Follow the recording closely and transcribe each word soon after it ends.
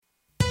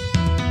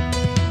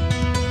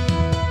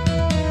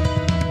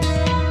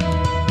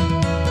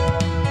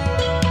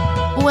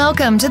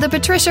Welcome to the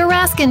Patricia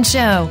Raskin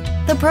Show,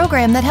 the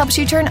program that helps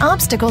you turn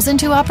obstacles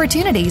into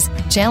opportunities,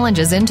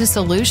 challenges into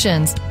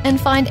solutions, and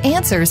find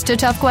answers to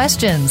tough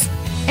questions.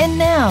 And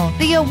now,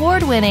 the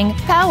award-winning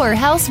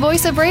powerhouse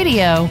voice of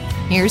radio.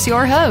 Here's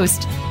your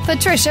host,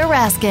 Patricia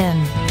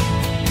Raskin.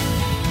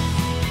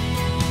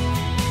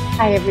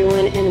 Hi,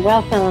 everyone, and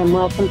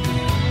welcome to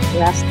the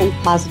Raskin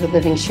Positive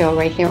Living Show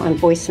right here on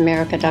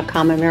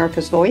VoiceAmerica.com,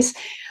 America's Voice.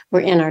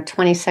 We're in our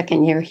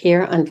 22nd year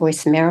here on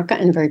Voice America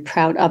and very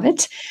proud of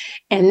it.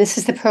 And this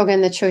is the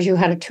program that shows you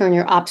how to turn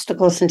your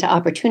obstacles into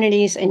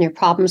opportunities and your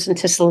problems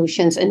into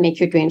solutions and make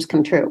your dreams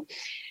come true.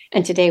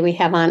 And today we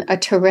have on a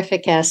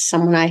terrific guest,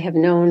 someone I have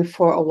known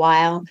for a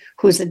while,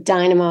 who's a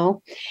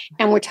dynamo.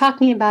 And we're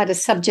talking about a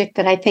subject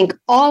that I think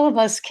all of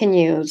us can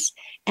use,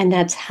 and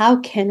that's how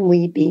can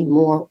we be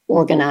more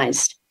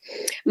organized?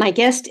 My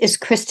guest is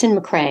Kristin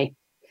MacRae.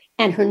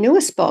 And her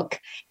newest book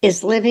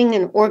is Living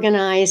an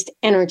Organized,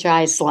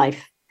 Energized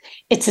Life.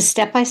 It's a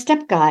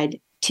step-by-step guide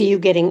to you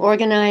getting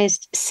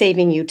organized,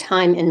 saving you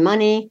time and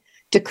money,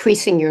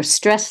 decreasing your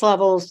stress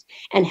levels,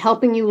 and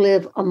helping you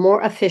live a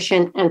more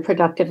efficient and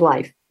productive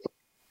life.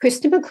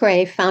 Kristin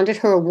MacRae founded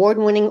her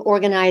award-winning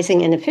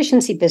organizing and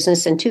efficiency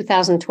business in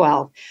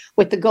 2012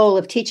 with the goal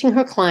of teaching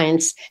her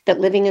clients that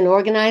living an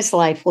organized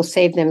life will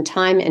save them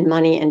time and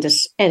money and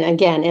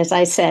again, as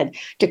I said,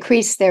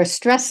 decrease their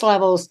stress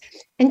levels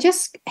and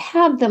just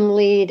have them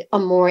lead a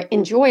more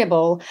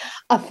enjoyable,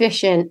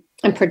 efficient,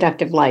 and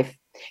productive life.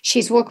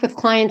 She's worked with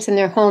clients in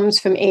their homes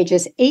from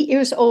ages 8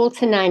 years old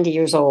to 90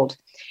 years old.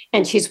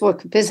 And she's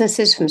worked with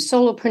businesses from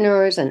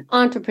solopreneurs and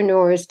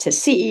entrepreneurs to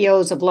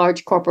CEOs of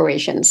large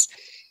corporations,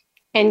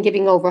 and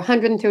giving over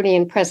 130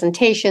 in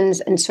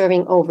presentations and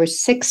serving over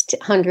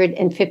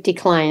 650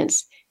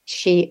 clients.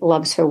 She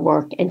loves her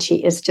work, and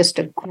she is just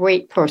a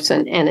great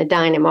person and a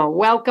dynamo.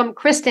 Welcome,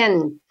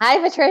 Kristin. Hi,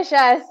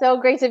 Patricia. So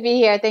great to be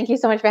here. Thank you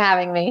so much for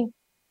having me.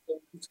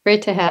 It's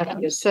great to have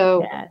you.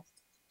 So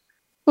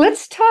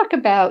let's talk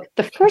about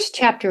the first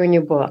chapter in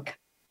your book.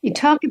 You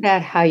talk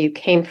about how you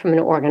came from an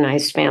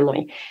organized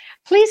family.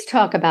 Please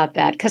talk about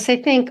that, because I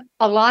think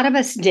a lot of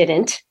us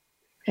didn't.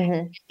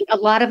 Mm-hmm. A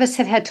lot of us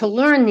have had to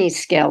learn these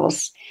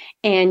skills,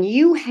 and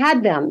you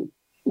had them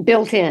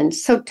built in.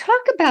 So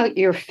talk about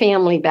your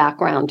family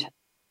background.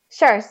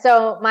 Sure.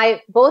 So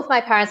both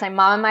my parents, my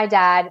mom and my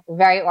dad,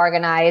 very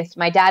organized.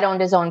 My dad owned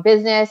his own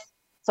business,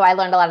 so I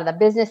learned a lot of the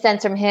business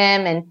sense from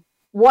him and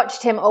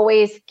watched him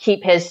always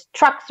keep his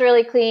trucks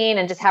really clean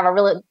and just have a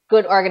really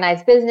good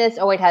organized business.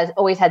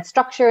 Always had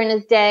structure in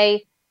his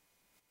day.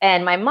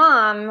 And my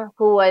mom,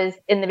 who was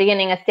in the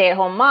beginning a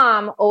stay-at-home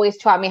mom, always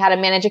taught me how to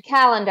manage a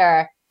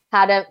calendar,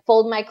 how to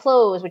fold my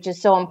clothes, which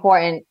is so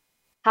important,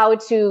 how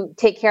to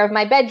take care of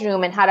my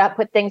bedroom and how to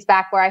put things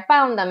back where I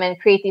found them and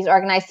create these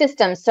organized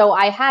systems. So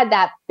I had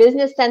that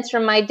business sense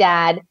from my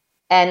dad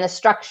and the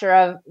structure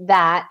of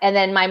that. And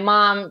then my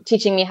mom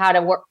teaching me how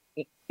to work,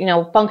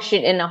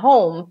 function in a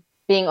home,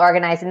 being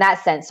organized in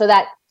that sense. So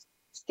that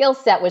skill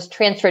set was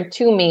transferred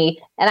to me.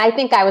 And I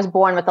think I was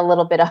born with a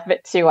little bit of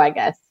it too, I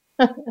guess.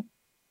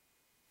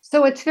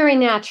 So it's very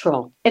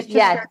natural. It's just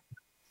natural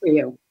for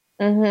you.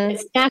 Mm-hmm.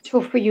 It's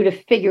natural for you to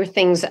figure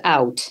things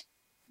out.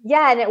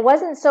 Yeah. And it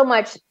wasn't so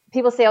much,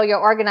 people say, oh, you're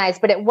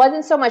organized, but it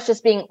wasn't so much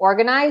just being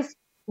organized.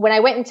 When I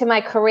went into my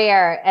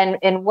career and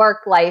in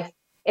work life,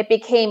 it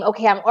became,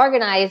 okay, I'm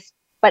organized,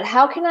 but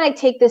how can I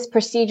take this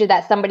procedure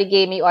that somebody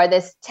gave me or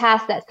this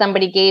task that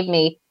somebody gave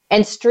me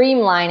and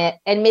streamline it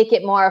and make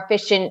it more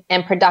efficient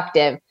and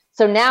productive?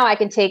 So now I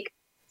can take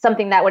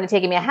something that would have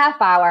taken me a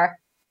half hour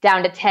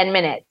down to 10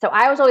 minutes. So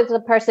I was always the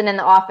person in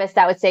the office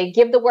that would say,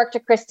 give the work to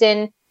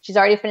Kristin. She's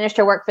already finished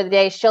her work for the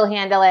day. She'll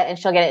handle it and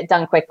she'll get it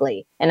done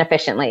quickly and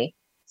efficiently.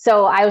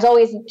 So I was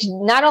always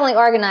not only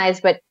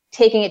organized, but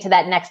taking it to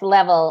that next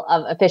level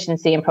of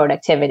efficiency and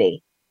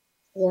productivity.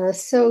 Yeah.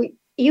 So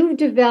you've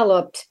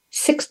developed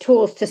 6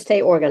 tools to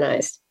stay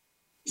organized.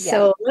 Yes.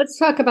 So let's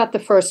talk about the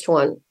first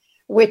one,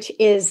 which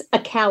is a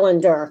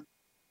calendar.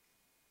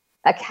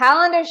 A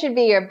calendar should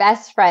be your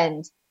best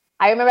friend.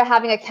 I remember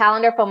having a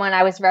calendar from when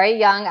I was very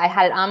young. I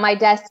had it on my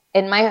desk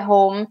in my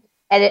home,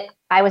 and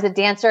I was a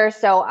dancer,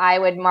 so I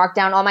would mark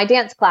down all my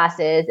dance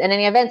classes and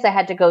any events I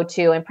had to go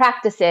to and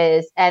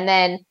practices. And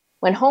then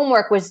when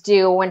homework was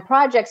due, when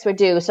projects were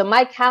due. So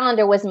my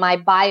calendar was my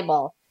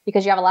Bible,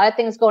 because you have a lot of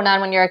things going on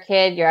when you're a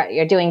kid.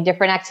 You're doing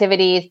different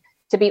activities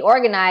to be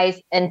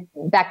organized. And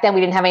back then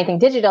we didn't have anything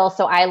digital.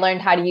 So I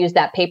learned how to use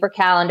that paper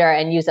calendar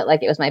and use it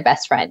like it was my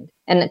best friend.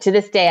 And to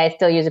this day, I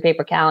still use a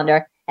paper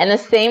calendar. And the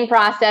same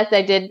process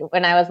I did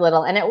when I was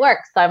little, and it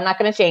works. So I'm not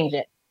going to change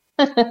it.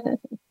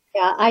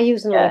 Yeah, I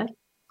use an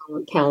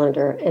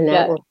calendar, and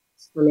that works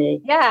for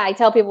me. Yeah, I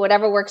tell people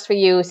whatever works for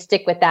you,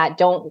 stick with that.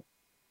 Don't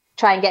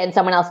try and get in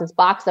someone else's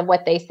box of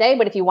what they say.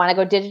 But if you want to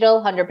go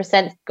digital,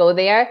 100% go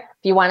there.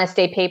 If you want to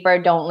stay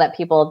paper, don't let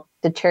people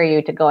deter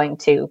you to going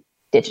to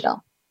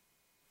digital.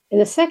 And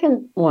the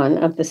second one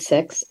of the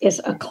 6 is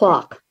a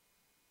clock.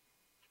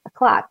 A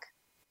clock.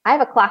 I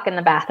have a clock in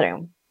the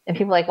bathroom. And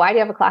people are like, why do you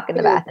have a clock in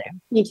the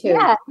bathroom? Me too.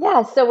 Yeah.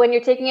 Yeah. So when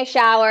you're taking a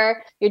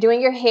shower, you're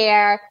doing your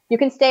hair, you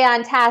can stay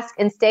on task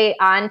and stay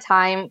on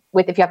time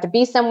with, if you have to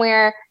be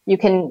somewhere, you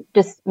can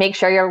just make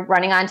sure you're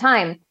running on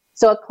time.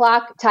 So a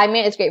clock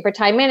is great for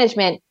time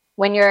management.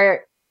 When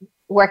you're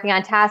working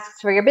on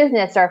tasks for your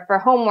business or for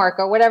homework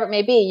or whatever it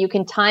may be, you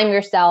can time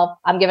yourself.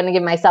 I'm going to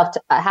give myself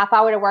a half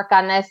hour to work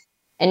on this,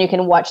 and you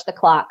can watch the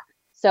clock.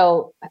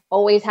 So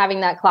always having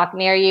that clock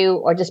near you,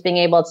 or just being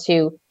able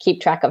to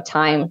keep track of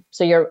time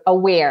so you're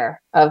aware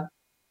of,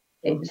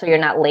 so you're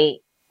not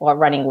late or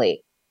running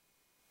late.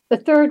 The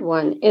third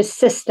one is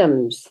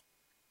systems.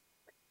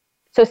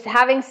 So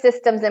having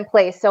systems in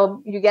place.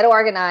 So you get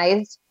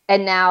organized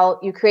and now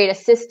you create a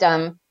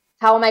system.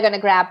 How am I going to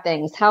grab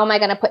things? How am I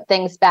going to put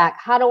things back?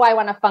 How do I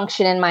want to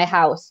function in my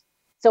house?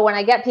 So when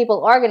I get people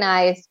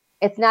organized,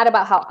 it's not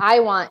about how I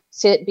want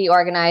to be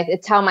organized.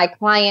 It's how my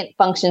client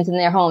functions in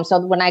their home. So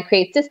when I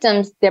create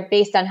systems, they're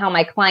based on how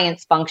my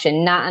clients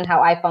function, not on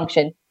how I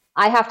function.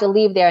 I have to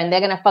leave there and they're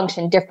going to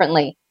function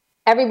differently.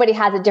 Everybody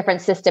has a different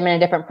system and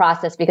a different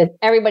process because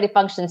everybody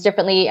functions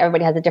differently.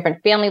 Everybody has a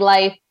different family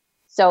life.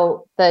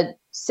 So the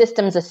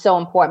systems are so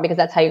important because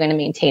that's how you're going to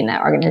maintain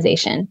that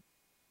organization.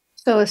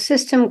 So a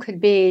system could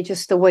be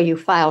just the way you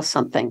file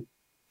something.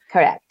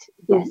 Correct.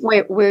 Yes.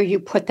 Where you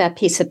put that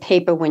piece of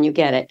paper when you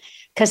get it.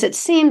 Because it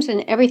seems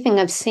in everything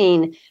I've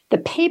seen, the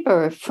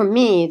paper, for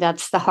me,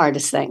 that's the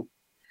hardest thing.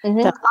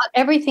 Mm-hmm.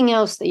 Everything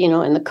else,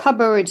 in the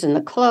cupboards and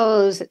the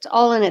clothes, it's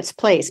all in its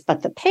place.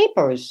 But the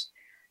papers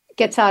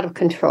gets out of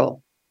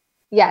control.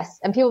 Yes.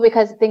 And people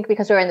think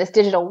because we're in this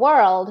digital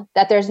world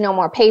that there's no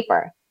more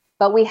paper.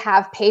 But we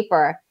have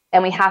paper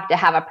and we have to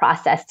have a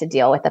process to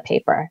deal with the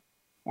paper.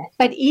 Yes.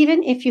 But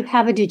even if you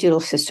have a digital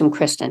system,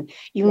 Kristin,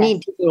 you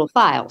need digital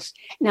files.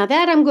 Now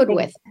that I'm good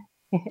with.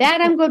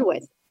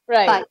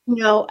 Right. But,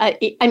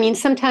 I mean,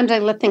 sometimes I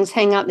let things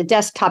hang out in the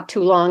desktop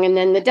too long and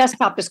then the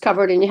desktop is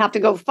covered and you have to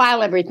go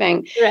file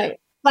everything. Right.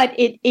 But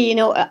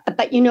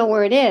but you know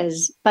where it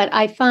is. But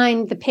I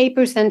find the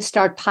papers then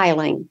start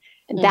piling.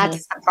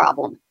 That's the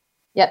problem.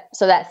 Yep.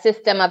 So that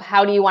system of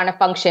how do you want to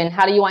function?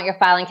 How do you want your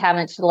filing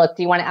cabinet to look?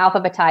 Do you want to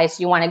alphabetize?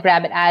 Do you want to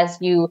grab it as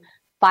you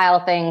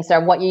file things,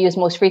 or what you use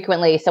most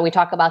frequently? So we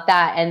talk about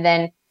that. And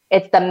then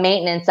it's the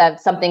maintenance of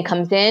something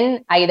comes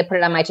in. I either put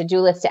it on my to-do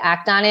list to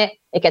act on it.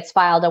 It gets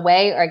filed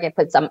away, or it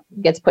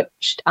gets put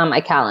on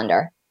my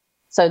calendar.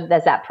 So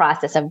there's that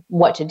process of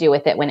what to do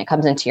with it when it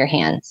comes into your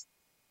hands.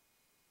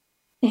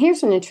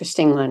 Here's an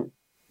interesting one.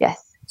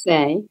 Yes.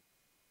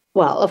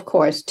 Of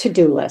course,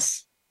 to-do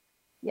lists.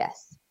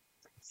 Yes.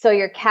 So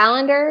your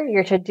calendar,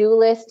 your to-do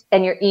list,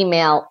 and your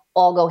email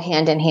all go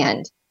hand in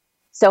hand.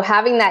 So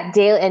having that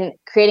daily and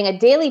creating a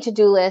daily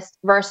to-do list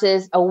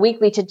versus a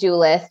weekly to-do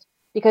list,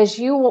 because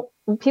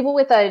people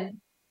with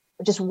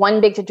just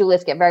one big to-do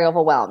list get very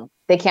overwhelmed.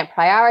 They can't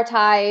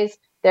prioritize.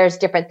 There's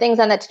different things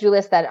on that to-do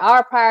list that are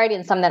a priority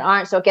and some that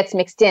aren't. So it gets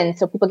mixed in.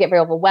 So people get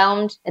very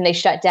overwhelmed and they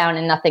shut down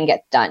and nothing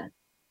gets done.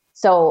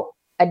 So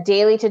a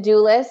daily to-do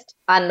list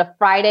on the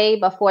Friday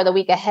before the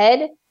week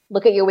ahead,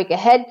 look at your week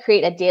ahead,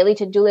 create a daily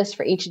to-do list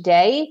for each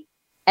day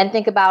and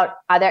think about,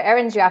 are there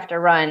errands you have to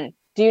run?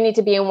 Do you need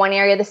to be in one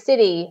area of the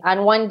city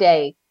on one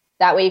day?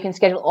 That way you can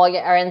schedule all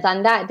your errands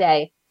on that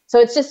day. So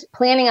it's just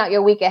planning out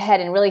your week ahead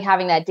and really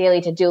having that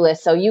daily to-do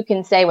list. So you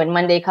can say when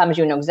Monday comes,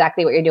 you know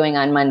exactly what you're doing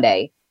on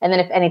Monday. And then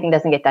if anything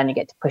doesn't get done, you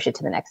get to push it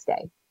to the next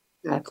day.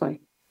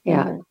 Exactly.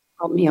 Yeah.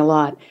 Helped me a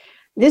lot.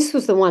 This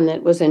was the one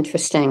that was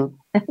interesting.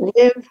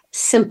 Live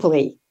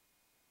simply.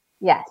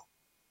 Yes.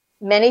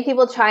 Many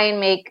people try and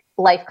make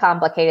life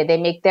complicated.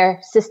 They make their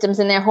systems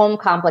in their home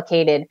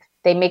complicated.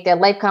 They make their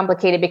life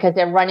complicated because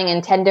they're running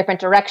in 10 different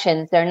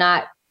directions. They're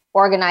not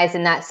organized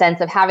in that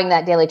sense of having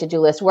that daily to-do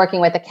list, working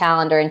with a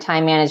calendar and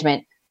time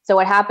management. So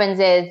what happens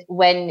is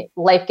when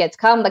life gets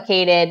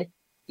complicated,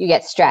 you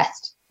get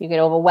stressed, you get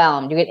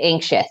overwhelmed, you get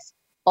anxious,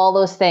 all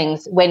those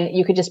things when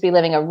you could just be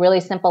living a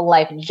really simple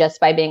life just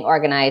by being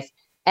organized.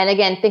 And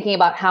again, thinking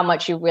about how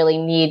much you really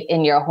need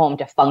in your home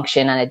to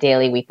function on a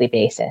daily, weekly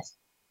basis.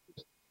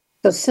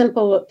 So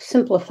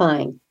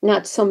simplifying,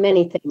 not so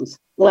many things,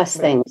 less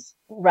things.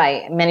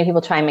 Right. Many people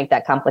try and make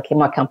that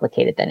more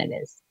complicated than it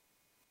is.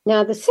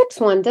 Now, the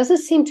sixth one doesn't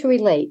seem to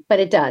relate, but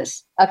it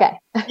does. Okay.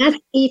 That's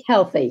eat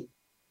healthy.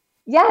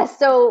 Yes.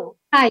 So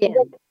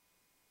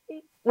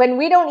when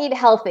we don't eat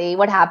healthy,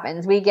 what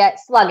happens? We get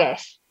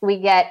sluggish, we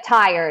get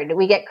tired,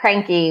 we get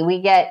cranky,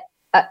 we get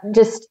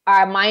just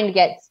our mind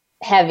gets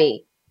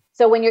heavy.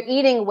 So when you're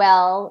eating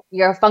well,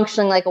 you're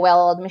functioning like a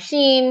well-oiled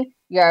machine,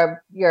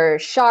 you're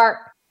sharp,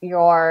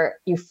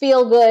 you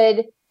feel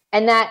good.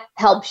 And that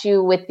helps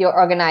you with your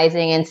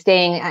organizing and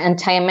staying on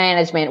time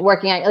management,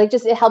 working on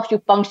it helps you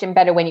function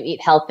better when you eat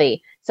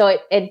healthy. So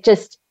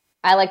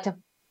I like to,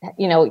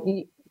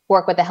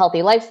 work with a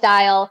healthy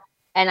lifestyle.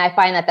 And I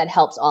find that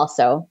helps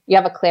also. You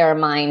have a clearer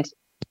mind.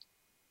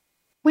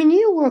 When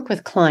you work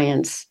with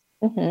clients,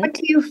 what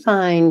do you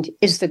find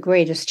is the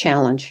greatest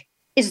challenge?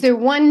 Is there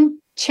one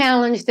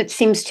challenge that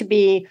seems to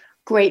be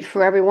great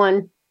for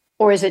everyone,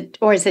 or is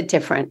it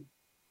different?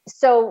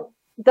 So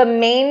the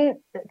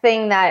main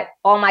thing that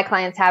all my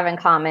clients have in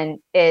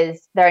common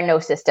is there are no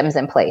systems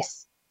in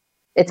place.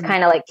 It's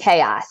kind of like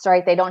chaos,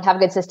 right? They don't have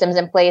good systems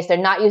in place. They're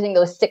not using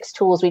those 6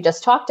 tools we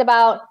just talked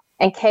about,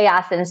 and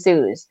chaos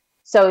ensues.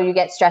 So you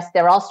get stressed.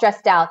 They're all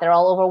stressed out. They're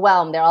all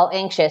overwhelmed. They're all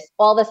anxious,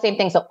 all the same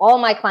things. So all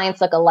my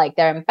clients look alike.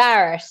 They're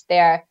embarrassed.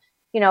 They're,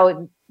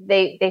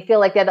 they feel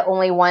like they're the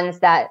only ones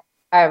that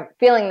are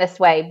feeling this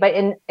way. But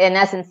in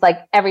essence, like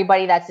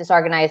everybody that's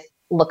disorganized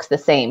looks the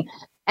same.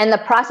 And the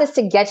process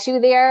to get you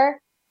there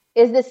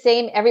is the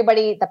same.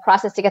 The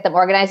process to get them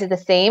organized is the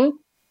same,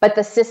 but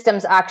the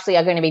systems actually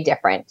are going to be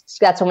different.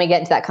 So that's when we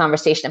get into that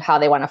conversation of how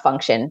they want to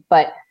function.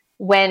 But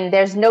when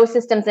there's no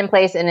systems in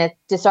place and it's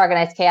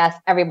disorganized chaos,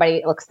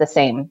 everybody looks the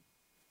same.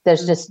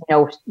 There's just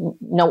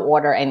no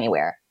order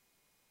anywhere.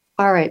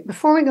 All right.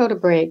 Before we go to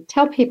break,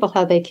 tell people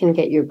how they can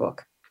get your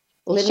book.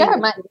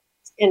 Sure.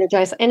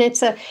 Energized. And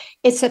it's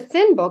a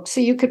thin book, so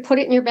you could put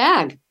it in your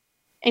bag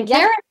and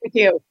carry it with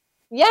you.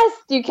 Yes,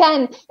 you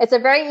can. It's a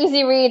very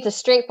easy read. It's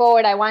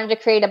straightforward. I wanted to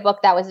create a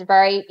book that was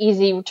very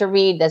easy to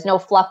read. There's no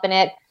fluff in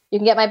it. You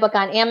can get my book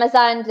on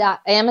Amazon,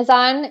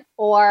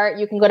 or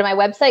you can go to my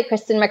website,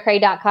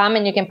 KristinMacRae.com,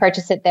 and you can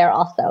purchase it there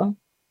also.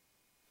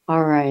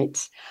 All right.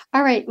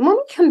 When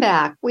we come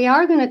back, we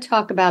are going to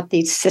talk about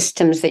these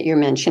systems that you're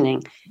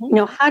mentioning.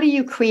 How do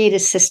you create a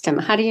system?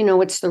 How do you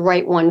know it's the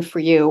right one for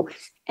you?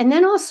 And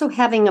then also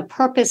having a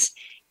purpose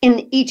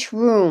in each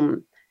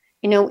room,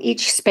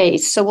 each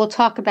space. So we'll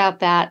talk about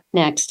that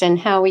next and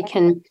how we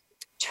can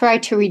try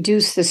to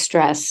reduce the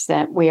stress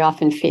that we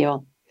often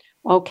feel.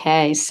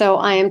 Okay, so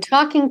I am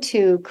talking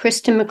to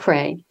Kristin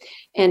MacRae,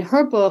 and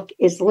her book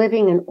is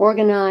Living an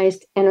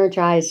Organized,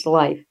 Energized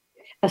Life,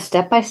 a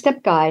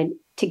step-by-step guide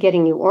to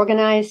getting you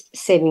organized,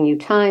 saving you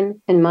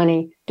time and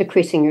money,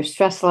 decreasing your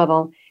stress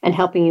level, and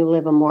helping you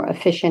live a more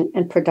efficient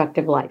and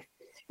productive life.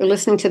 You're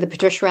listening to the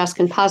Patricia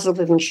Raskin Positive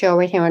Living Show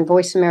right here on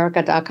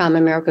VoiceAmerica.com,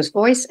 America's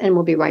Voice, and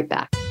we'll be right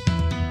back.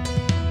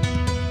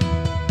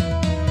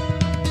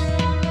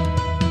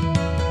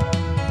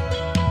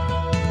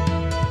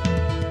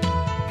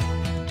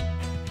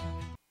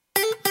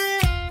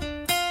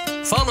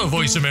 Follow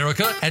Voice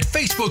America at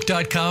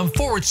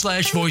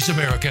Facebook.com/Voice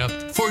America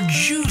for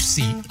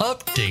juicy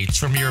updates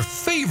from your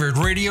favorite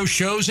radio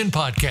shows and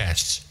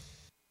podcasts.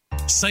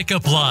 Psych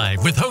Up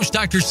Live with host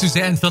Dr.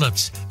 Suzanne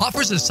Phillips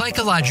offers a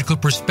psychological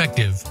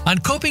perspective on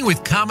coping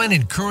with common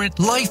and current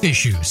life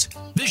issues.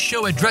 This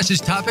show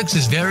addresses topics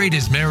as varied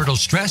as marital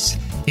stress,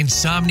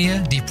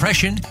 insomnia,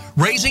 depression,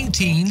 raising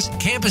teens,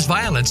 campus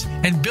violence,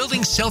 and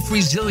building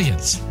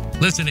self-resilience.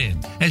 Listen in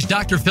as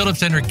Dr.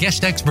 Phillips and her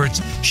guest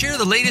experts share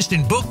the latest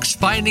in books,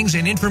 findings,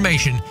 and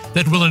information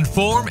that will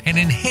inform and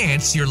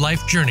enhance your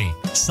life journey.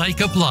 Psych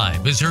Up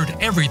Live is heard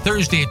every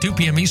Thursday at 2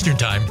 p.m. Eastern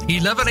Time,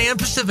 11 a.m.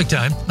 Pacific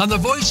Time on the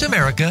Voice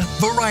America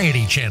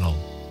Variety Channel.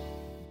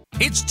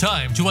 It's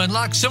time to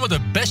unlock some of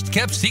the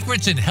best-kept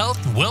secrets in health,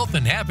 wealth,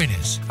 and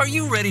happiness. Are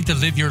you ready to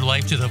live your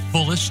life to the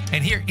fullest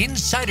and hear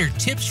insider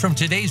tips from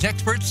today's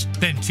experts?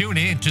 Then tune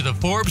in to the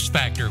Forbes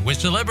Factor with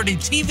celebrity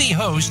TV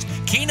host,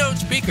 keynote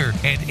speaker,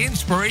 and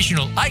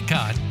inspirational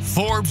icon,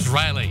 Forbes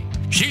Riley.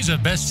 She's a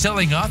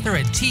best-selling author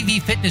and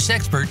TV fitness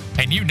expert,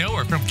 and you know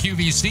her from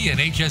QVC and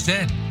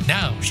HSN.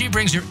 Now, she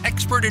brings her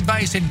expert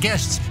advice and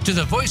guests to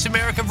the Voice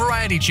America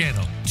Variety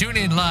Channel. Tune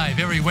in live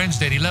every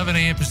Wednesday at 11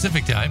 a.m.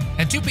 Pacific Time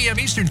and 2 p.m.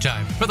 Eastern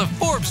Time for the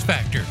Forbes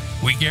Factor.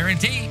 We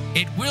guarantee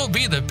it will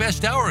be the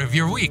best hour of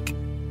your week.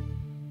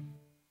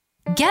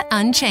 Get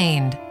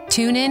Unchained.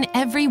 Tune in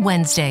every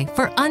Wednesday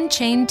for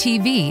Unchained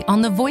TV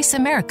on the Voice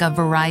America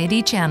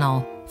Variety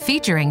Channel.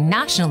 Featuring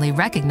nationally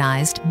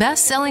recognized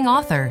best-selling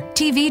author,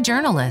 TV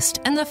journalist,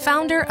 and the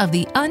founder of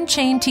the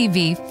Unchained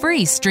TV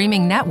free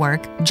streaming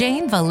network,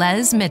 Jane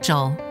Velez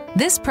Mitchell.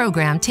 This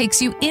program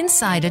takes you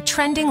inside a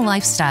trending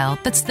lifestyle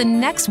that's the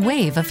next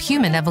wave of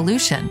human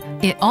evolution.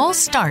 It all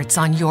starts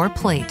on your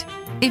plate.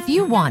 If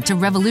you want to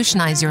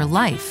revolutionize your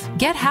life,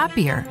 get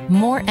happier,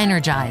 more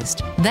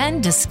energized,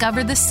 then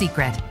discover the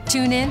secret.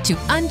 Tune in to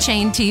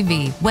Unchained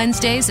TV,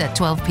 Wednesdays at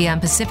 12 p.m.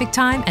 Pacific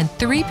Time and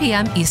 3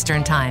 p.m.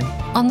 Eastern Time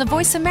on the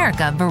Voice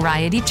America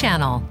Variety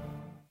Channel.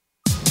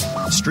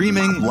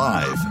 Streaming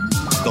live,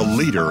 the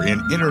leader in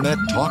Internet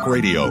talk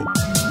radio,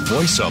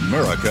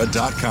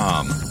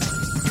 VoiceAmerica.com.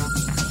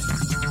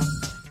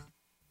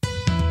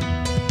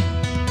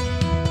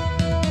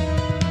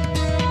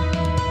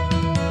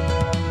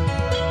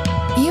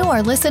 You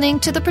are listening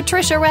to The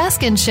Patricia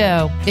Raskin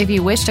Show. If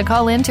you wish to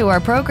call into our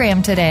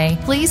program today,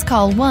 please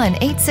call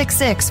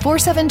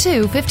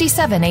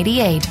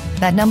 1-866-472-5788.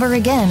 That number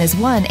again is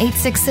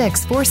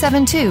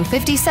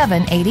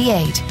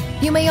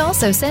 1-866-472-5788. You may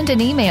also send an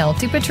email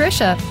to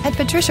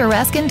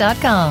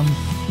patricia@patriciaraskin.com.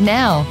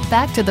 Now,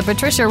 back to The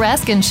Patricia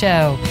Raskin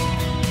Show.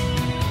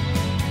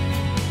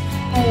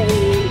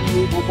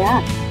 Hey, we're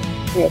back.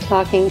 We're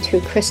talking to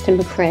Kristin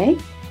MacRae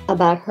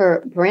about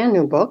her brand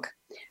new book,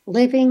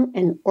 Living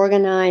an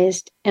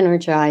Organized,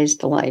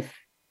 Energized Life,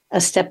 a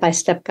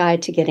step-by-step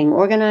guide to getting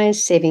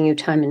organized, saving you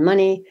time and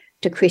money,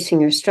 decreasing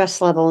your stress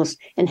levels,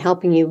 and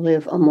helping you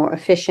live a more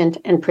efficient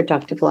and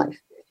productive life.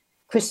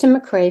 Kristin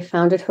MacRae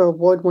founded her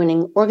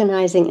award-winning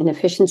organizing and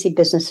efficiency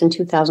business in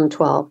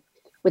 2012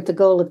 with the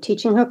goal of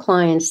teaching her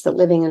clients that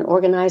living an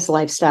organized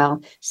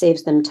lifestyle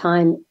saves them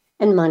time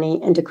and money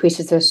and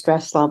decreases their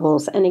stress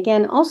levels, and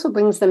again, also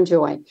brings them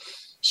joy.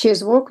 She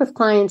has worked with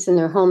clients in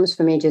their homes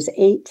from ages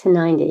 8 to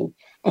 90,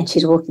 and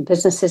she's worked with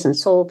businesses and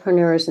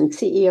solopreneurs and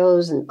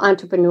CEOs and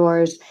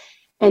entrepreneurs,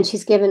 and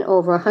she's given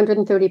over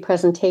 130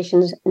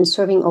 presentations and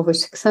serving over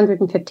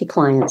 650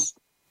 clients.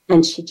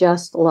 And she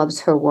just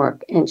loves her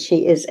work, and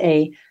she is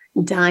a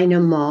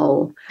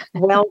dynamo.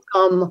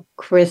 Welcome,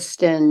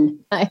 Kristin.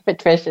 Hi,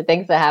 Patricia.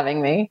 Thanks for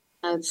having me.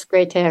 It's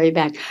great to have you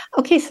back.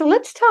 Okay, so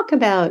let's talk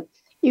about,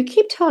 you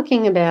keep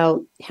talking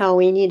about how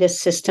we need a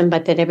system,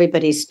 but that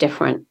everybody's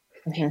different.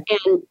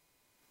 And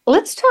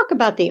let's talk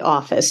about the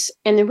office.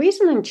 And the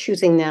reason I'm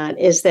choosing that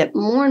is that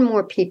more and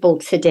more people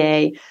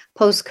today,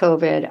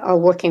 post-COVID, are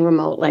working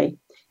remotely,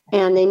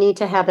 and they need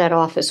to have that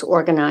office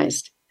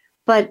organized.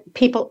 But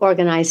people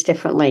organize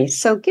differently.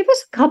 So give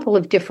us a couple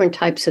of different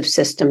types of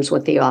systems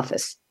with the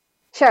office.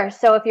 Sure.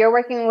 So if you're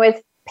working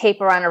with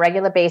paper on a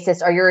regular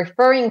basis, or you're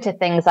referring to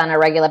things on a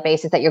regular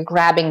basis that you're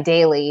grabbing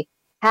daily,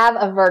 have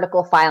a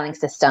vertical filing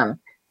system.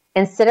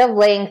 Instead of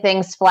laying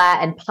things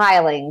flat and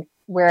piling,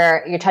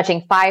 where you're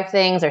touching 5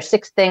 things or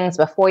 6 things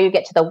before you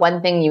get to the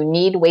one thing you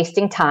need,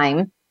 wasting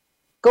time,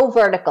 go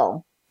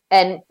vertical.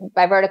 And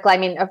by vertical, I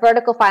mean a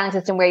vertical filing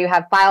system where you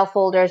have file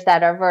folders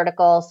that are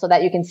vertical so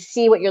that you can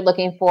see what you're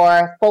looking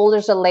for.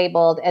 Folders are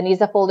labeled, and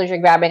these are folders you're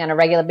grabbing on a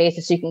regular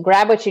basis so you can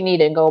grab what you need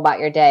and go about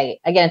your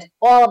day. Again, it's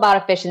all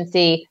about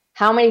efficiency.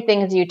 How many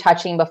things are you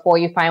touching before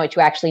you find what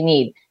you actually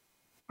need?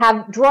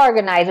 Have drawer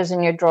organizers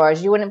in your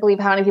drawers. You wouldn't believe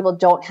how many people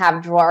don't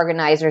have drawer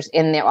organizers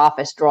in their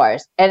office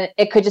drawers. And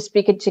it could just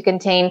be to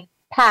contain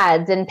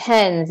pads and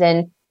pens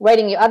and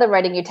other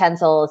writing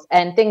utensils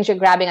and things you're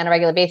grabbing on a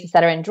regular basis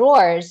that are in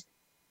drawers.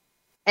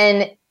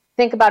 And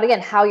think about, again,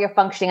 how you're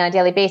functioning on a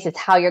daily basis,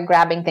 how you're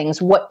grabbing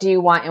things. What do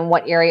you want in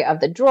what area of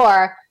the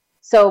drawer?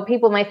 So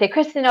people might say,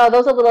 Kristin, oh,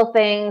 those are little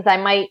things. I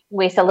might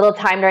waste a little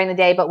time during the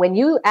day. But when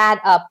you add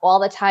up all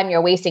the time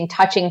you're wasting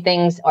touching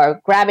things or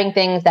grabbing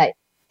things that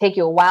take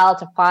you a while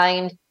to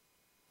find,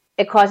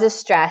 it causes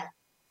stress,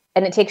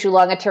 and it takes you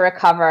longer to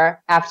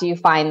recover after you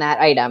find that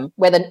item.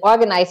 Where the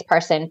organized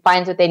person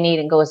finds what they need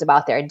and goes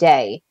about their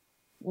day.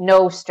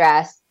 No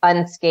stress,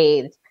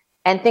 unscathed.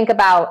 And think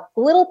about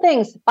little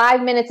things.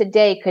 5 minutes a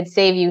day could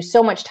save you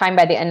so much time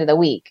by the end of the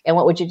week. And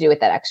what would you do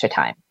with that extra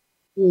time?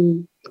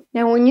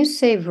 Now, when you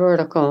say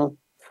vertical,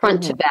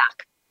 front to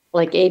back,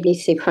 like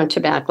ABC front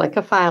to back, like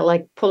a file,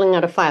 like pulling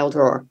out a file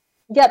drawer.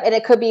 Yep. And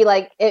it could be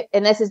like,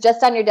 and this is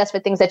just on your desk for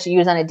things that you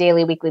use on a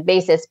daily, weekly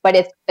basis,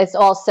 but it's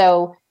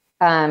also,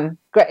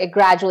 it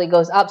gradually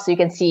goes up so you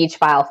can see each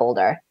file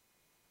folder.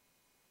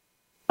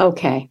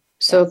 Okay.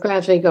 So it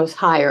gradually goes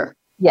higher.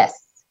 Yes.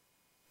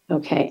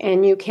 Okay.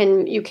 And you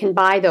can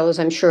buy those,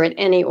 I'm sure, at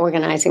any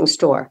organizing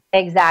store.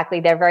 Exactly.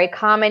 They're very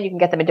common. You can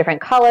get them in different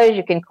colors.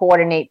 You can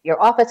coordinate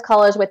your office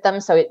colors with them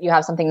so you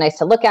have something nice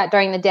to look at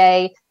during the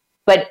day.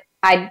 But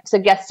I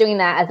suggest doing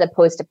that as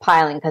opposed to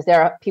piling, because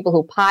there are people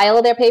who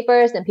pile their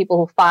papers and people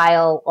who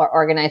file or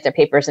organize their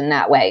papers in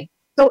that way.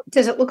 So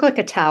does it look like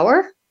a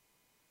tower?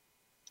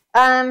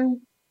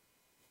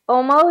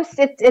 Almost.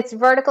 It's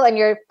vertical, and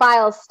your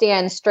files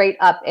stand straight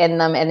up in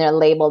them, and they're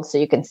labeled so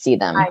you can see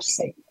them. I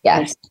see.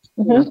 Yes.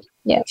 Mm-hmm.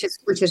 Yeah.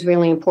 Which is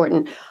really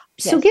important.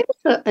 So give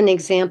us an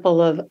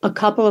example of a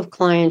couple of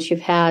clients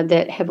you've had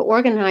that have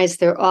organized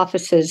their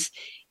offices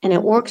and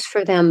it works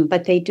for them,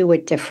 but they do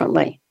it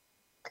differently.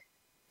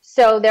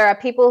 So there are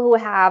people who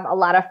have a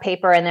lot of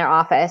paper in their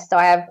office. So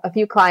I have a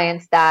few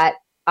clients that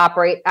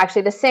operate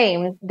actually the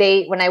same.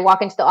 When I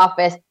walk into the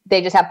office,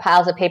 they just have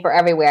piles of paper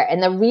everywhere.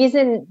 And the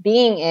reason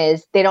being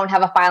is they don't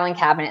have a filing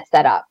cabinet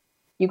set up.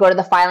 You go to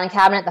the filing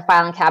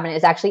cabinet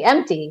is actually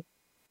empty.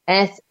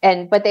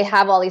 But they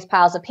have all these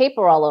piles of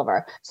paper all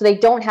over. So they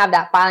don't have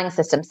that filing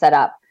system set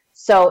up.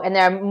 So, and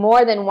there are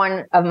more than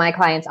one of my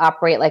clients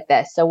operate like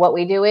this. So what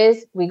we do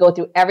is we go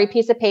through every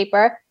piece of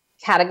paper,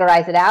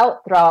 categorize it out,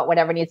 throw out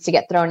whatever needs to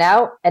get thrown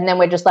out. And then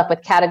we're just left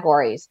with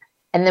categories.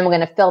 And then we're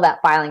going to fill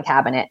that filing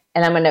cabinet.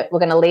 And we're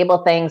going to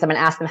label things. I'm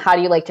going to ask them, how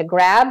do you like to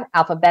grab,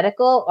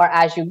 alphabetical, or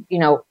as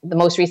the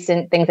most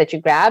recent things that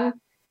you grab.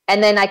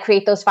 And then I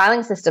create those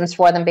filing systems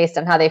for them based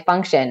on how they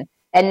function.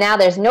 And now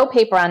there's no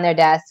paper on their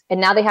desk.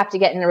 And now they have to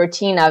get in a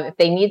routine of, if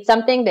they need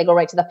something, they go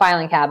right to the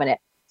filing cabinet.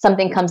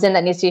 Something comes in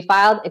that needs to be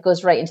filed, it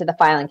goes right into the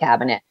filing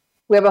cabinet.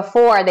 Where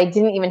before they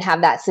didn't even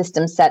have that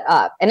system set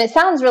up. And it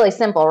sounds really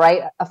simple,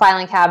 right? A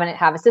filing cabinet,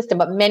 have a system,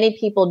 but many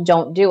people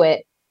don't do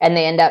it. And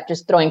they end up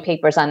just throwing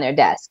papers on their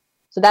desk.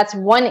 So that's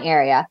one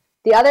area.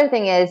 The other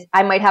thing is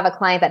I might have a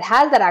client that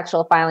has that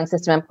actual filing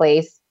system in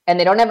place and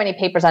they don't have any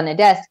papers on their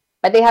desk,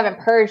 but they haven't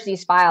purged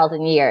these files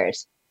in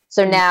years.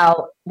 So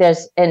now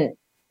there's an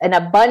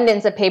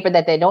abundance of paper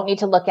that they don't need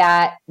to look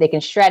at. They can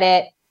shred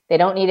it. They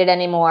don't need it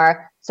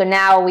anymore. So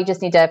now we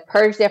just need to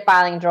purge their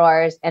filing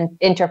drawers and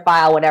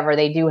interfile whatever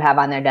they do have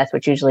on their desk,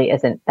 which usually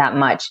isn't that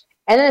much.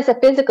 And then it's the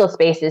physical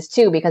spaces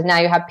too, because now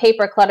you have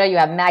paper clutter, you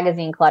have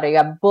magazine clutter, you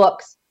have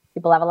books.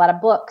 People have a lot of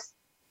books.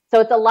 So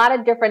it's a lot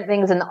of different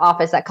things in the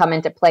office that come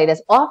into play.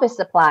 There's office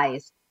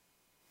supplies.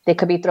 They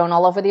could be thrown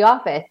all over the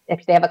office.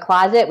 If they have a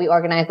closet, we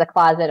organize the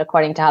closet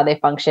according to how they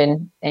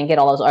function and get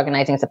all those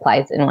organizing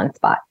supplies in one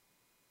spot.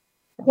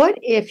 What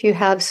if you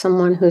have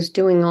someone who's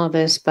doing all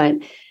this,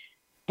 and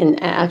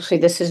actually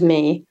this is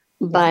me,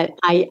 but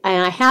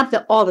I have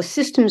all the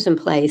systems in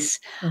place,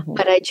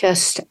 but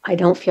I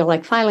don't feel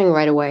like filing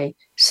right away.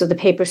 So the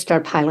papers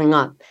start piling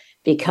up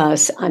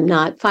because I'm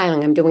not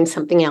filing, I'm doing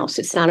something else.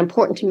 It's not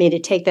important to me to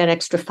take that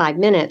extra 5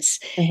 minutes,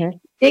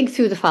 dig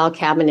through the file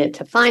cabinet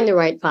to find the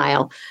right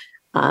file.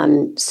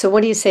 So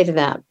what do you say to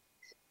that?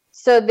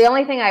 So the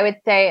only thing I would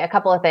say, a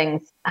couple of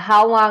things.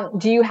 How long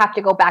do you have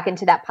to go back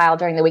into that pile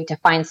during the week to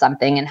find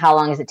something? And how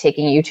long is it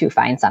taking you to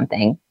find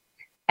something?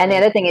 And the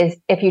other thing is,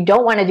 if you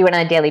don't want to do it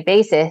on a daily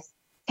basis,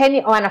 can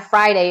you, on a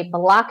Friday,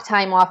 block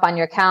time off on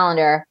your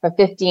calendar for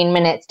 15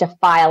 minutes to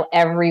file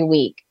every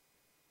week?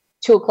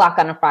 2:00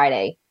 on a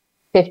Friday,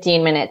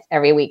 15 minutes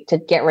every week to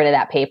get rid of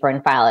that paper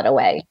and file it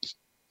away.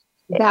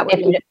 That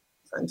would make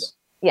sense.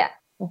 Yeah.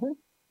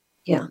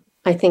 Yeah,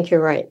 I think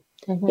you're right.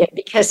 Yeah,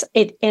 because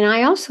and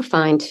I also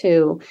find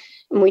too,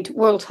 and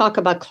we'll talk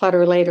about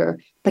clutter later,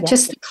 but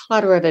just the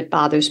clutter of it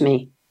bothers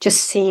me.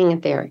 Just seeing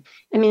it there.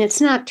 I mean, it's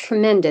not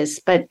tremendous,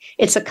 but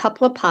it's a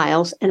couple of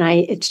piles, and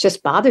it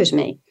just bothers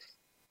me.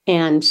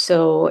 And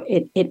so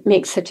it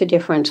makes such a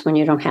difference when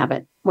you don't have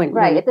it.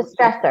 It's a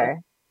stressor.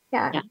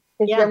 Yeah.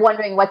 If you're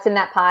wondering what's in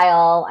that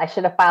pile, I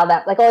should have filed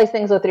that. Like all these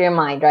things go through your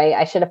mind, right?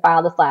 I should have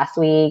filed this last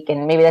week,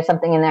 and maybe there's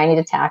something in there I need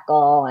to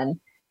tackle. And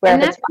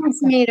that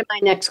brings me to my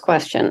next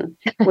question,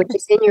 which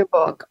is in your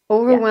book,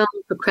 Overwhelm,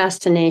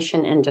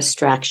 Procrastination, and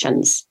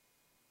Distractions.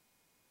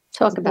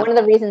 Talk about one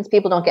of the reasons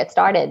people don't get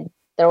started.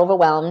 They're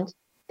overwhelmed.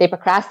 They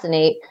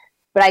procrastinate.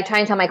 But I try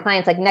and tell my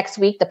clients, like, next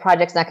week, the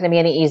project's not going to be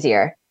any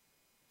easier.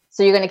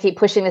 So you're going to keep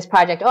pushing this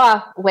project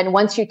off when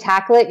once you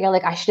tackle it, you're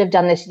like, I should have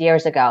done this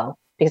years ago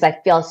because I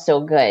feel so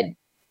good.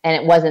 And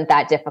it wasn't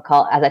that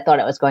difficult as I thought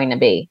it was going to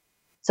be.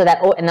 So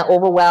and the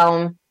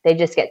overwhelm, they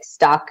just get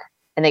stuck.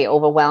 And they get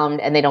overwhelmed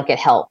and they don't get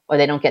help or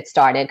they don't get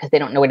started because they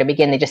don't know where to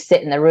begin. They just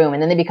sit in the room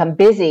and then they become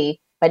busy,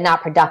 but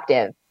not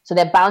productive. So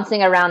they're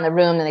bouncing around the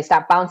room and they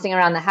start bouncing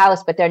around the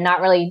house, but they're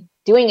not really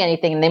doing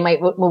anything. And they might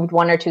move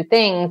one or two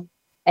things.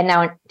 And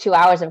now 2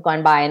 hours have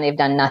gone by and they've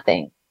done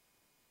nothing.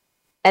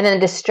 And then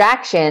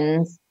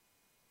distractions.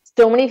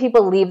 So many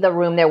people leave the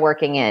room they're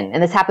working in.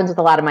 And this happens with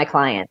a lot of my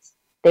clients.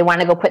 They want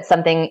to go put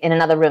something in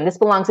another room. This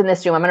belongs in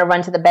this room. I'm going to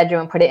run to the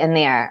bedroom and put it in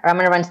there. Or I'm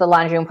going to run to the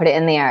laundry room and put it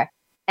in there.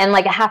 And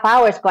like a half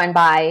hour's gone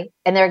by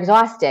and they're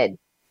exhausted.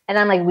 And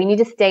I'm like, we need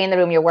to stay in the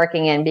room you're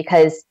working in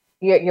because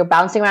you're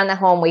bouncing around the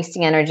home,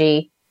 wasting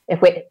energy. If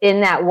we're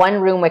in that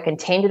one room, we're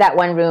contained to that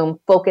one room,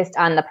 focused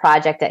on the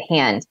project at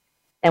hand,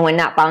 and we're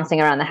not bouncing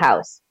around the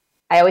house.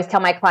 I always tell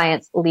my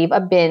clients, leave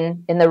a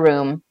bin in the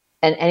room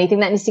and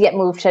anything that needs to get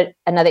moved to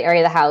another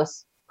area of the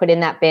house, put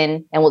in that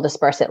bin and we'll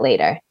disperse it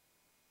later.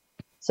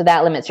 So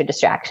that limits your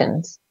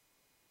distractions.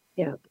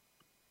 Yeah.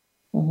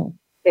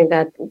 And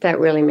that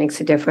really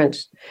makes a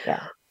difference.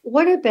 Yeah.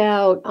 What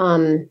about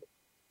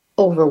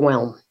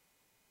overwhelm?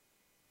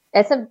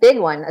 It's a big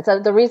one. It's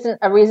a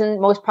reason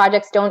most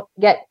projects don't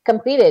get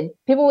completed.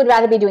 People would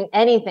rather be doing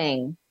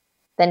anything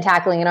than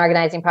tackling an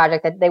organizing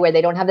project where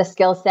they don't have the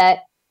skill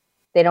set.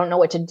 They don't know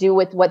what to do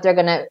with what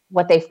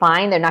they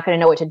find. They're not going to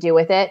know what to do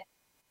with it.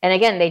 And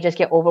again, they just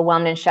get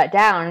overwhelmed and shut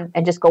down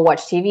and just go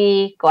watch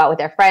TV, go out with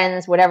their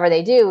friends, whatever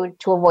they do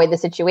to avoid the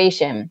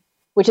situation,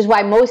 which is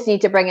why most need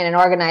to bring in an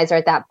organizer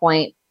at that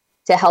point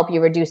to help you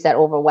reduce that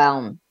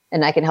overwhelm.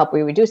 And I can help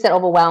you reduce that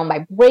overwhelm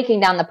by breaking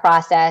down the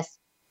process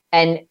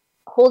and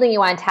holding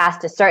you on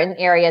task to certain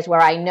areas where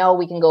I know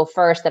we can go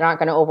first that aren't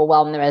going to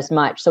overwhelm them as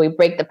much. So we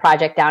break the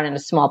project down into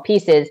small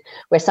pieces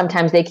where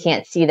sometimes they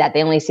can't see that.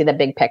 They only see the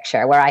big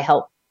picture, where I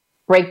help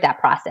break that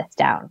process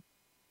down.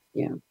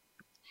 Yeah.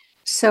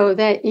 So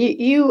that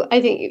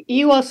I think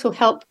you also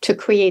help to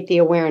create the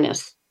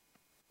awareness.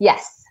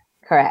 Yes,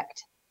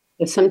 correct.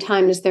 But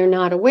sometimes they're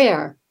not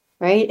aware,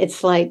 right?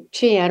 It's like,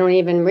 gee, I don't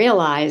even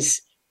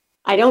realize,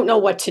 I don't know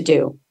what to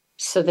do.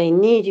 So they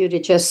need you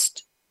to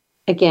just,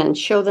 again,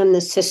 show them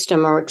the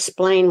system or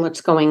explain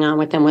what's going on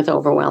with them with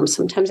overwhelm.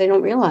 Sometimes they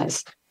don't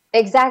realize.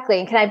 Exactly.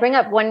 And can I bring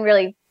up one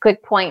really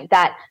quick point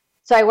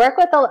so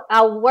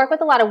I'll work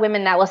with a lot of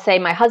women that will say,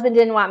 my husband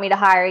didn't want me to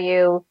hire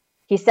you.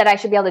 He said I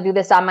should be able to do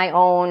this on my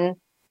own.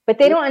 But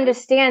they don't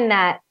understand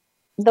that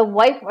the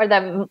wife or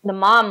the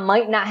mom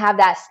might not have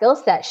that skill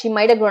set. She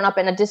might have grown up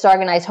in a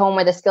disorganized home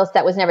where the skill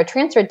set was never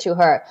transferred to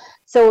her.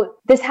 So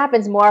this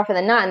happens more often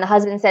than not. And the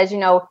husband says,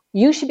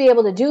 you should be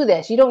able to do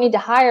this. You don't need to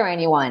hire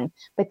anyone.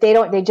 But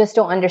they just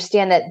don't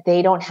understand that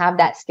they don't have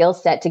that skill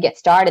set to get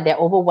started. They're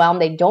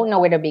overwhelmed. They don't know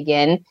where to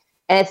begin.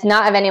 And it's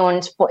not of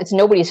it's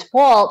nobody's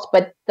fault,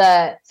 but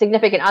the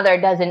significant other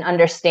doesn't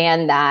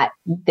understand that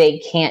they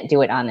can't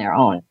do it on their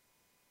own.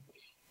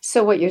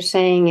 So what you're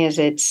saying is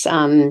it's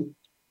our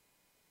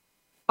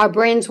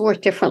brains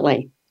work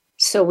differently.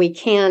 So we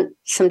can't,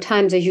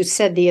 sometimes, as you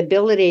said, the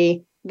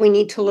ability, we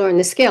need to learn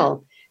the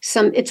skill.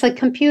 It's like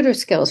computer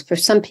skills. For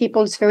some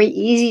people, it's very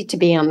easy to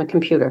be on the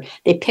computer.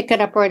 They pick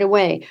it up right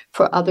away.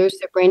 For others,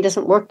 their brain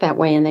doesn't work that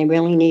way and they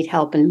really need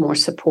help and more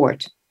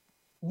support.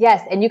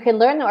 Yes, and you can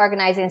learn the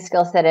organizing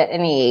skill set at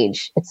any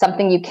age. It's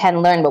something you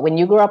can learn, but when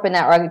you grow up in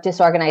that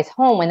disorganized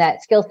home, when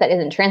that skill set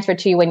isn't transferred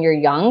to you when you're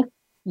young,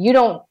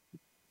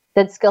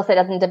 that skill set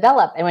doesn't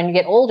develop. And when you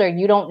get older,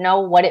 you don't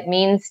know what it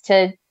means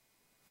to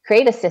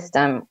create a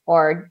system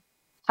or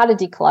how to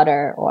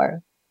declutter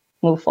or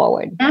move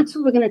forward. That's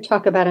what we're going to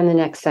talk about in the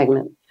next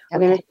segment. We're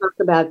going to talk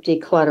about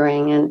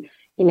decluttering and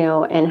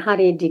how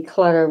do you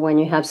declutter when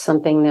you have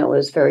something that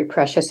was very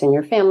precious in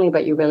your family,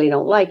 but you really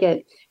don't like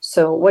it.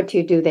 So what do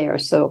you do there?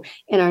 So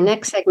in our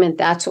next segment,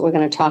 that's what we're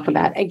going to talk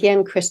about.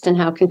 Again, Kristin,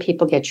 how can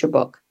people get your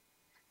book?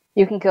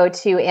 You can go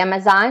to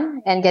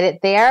Amazon and get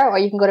it there, or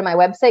you can go to my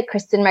website,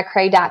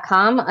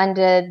 KristinMacRae.com,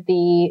 under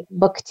the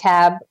book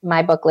tab,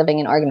 My Book, Living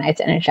an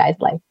Organized,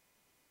 Energized Life.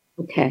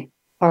 Okay.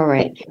 All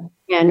right.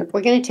 And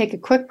we're going to take a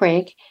quick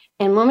break.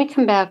 And when we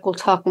come back, we'll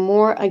talk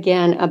more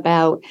again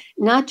about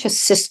not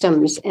just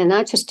systems and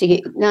not just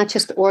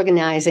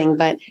organizing,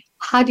 but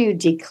how do you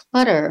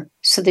declutter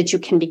so that you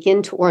can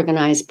begin to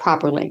organize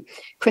properly?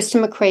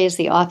 Kristin MacRae is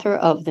the author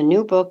of the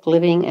new book,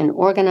 Living an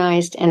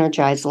Organized,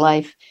 Energized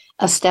Life,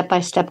 a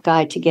step-by-step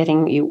guide to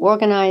getting you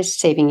organized,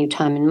 saving you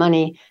time and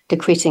money,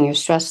 decreasing your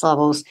stress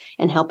levels,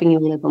 and helping you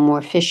live a more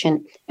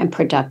efficient and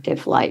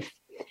productive life.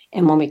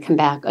 And when we come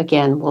back,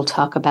 again, we'll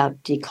talk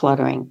about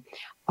decluttering.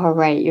 All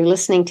right, you're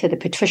listening to the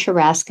Patricia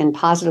Raskin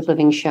Positive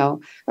Living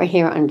Show right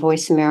here on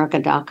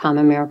VoiceAmerica.com,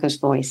 America's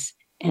Voice.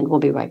 And we'll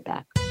be right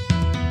back.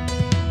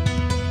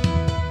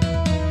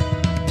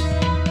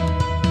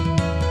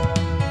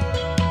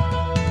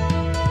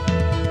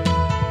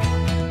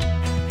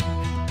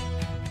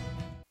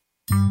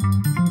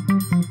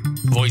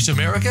 Voice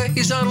America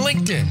is on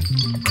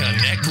LinkedIn.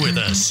 Connect with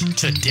us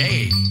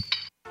today.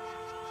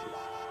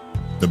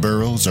 The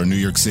boroughs are New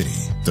York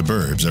City. The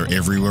burbs are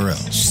everywhere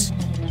else.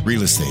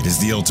 Real estate is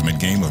the ultimate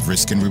game of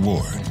risk and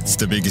reward. It's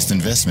the biggest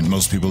investment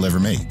most people ever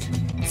make.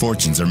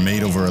 Fortunes are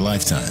made over a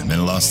lifetime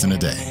and lost in a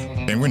day.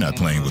 And we're not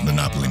playing with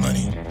monopoly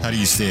money. How do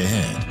you stay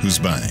ahead? Who's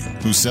buying?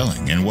 Who's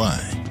selling? And why?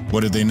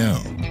 What do they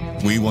know?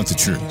 We want the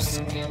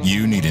truth.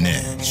 You need an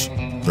edge.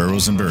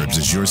 Burrows and Burbs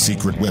is your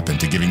secret weapon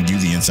to giving you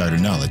the insider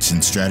knowledge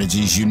and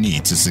strategies you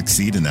need to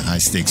succeed in the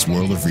high-stakes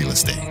world of real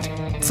estate.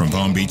 From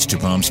Palm Beach to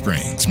Palm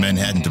Springs,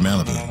 Manhattan to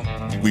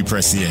Malibu, we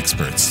press the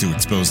experts to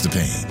expose the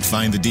pain,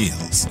 find the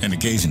deals, and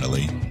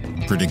occasionally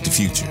predict the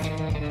future.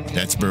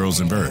 That's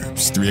Burrows and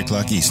Burbs, 3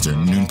 o'clock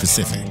Eastern, noon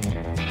Pacific.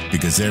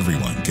 Because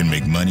everyone can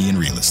make money in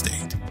real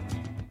estate.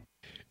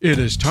 It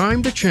is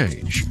time to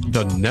change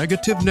the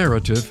negative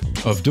narrative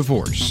of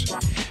divorce.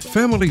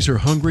 Families are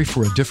hungry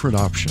for a different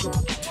option.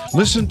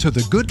 Listen to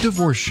The Good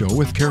Divorce Show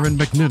with Karen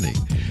McNinney.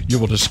 You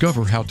will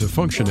discover how to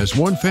function as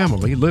one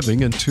family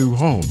living in 2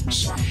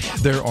 homes.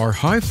 There are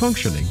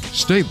high-functioning,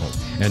 stable,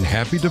 and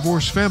happy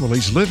divorced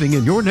families living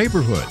in your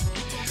neighborhood.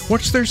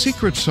 What's their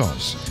secret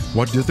sauce?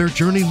 What did their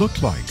journey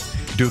look like?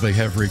 Do they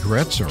have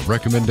regrets or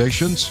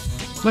recommendations?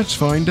 Let's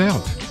find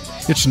out.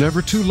 It's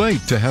never too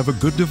late to have a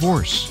good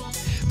divorce.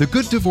 The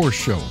Good Divorce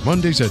Show,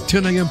 Mondays at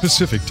 10 a.m.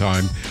 Pacific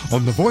Time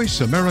on the Voice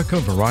America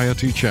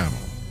Variety Channel.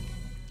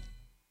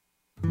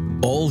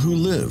 All who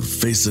live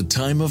face a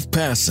time of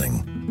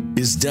passing.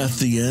 Is death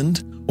the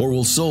end, or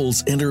will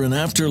souls enter an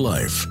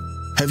afterlife?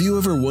 Have you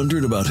ever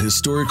wondered about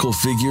historical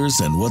figures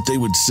and what they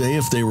would say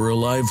if they were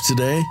alive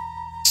today?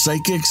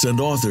 Psychics and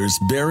authors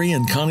Barry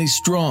and Connie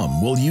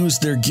Strom will use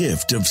their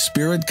gift of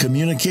spirit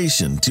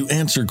communication to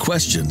answer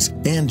questions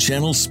and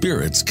channel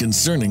spirits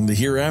concerning the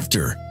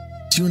hereafter.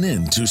 Tune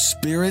in to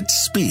Spirit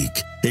Speak,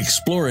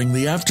 Exploring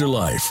the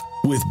Afterlife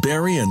with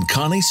Barry and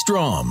Connie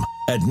Strom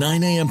at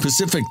 9 a.m.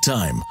 Pacific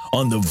Time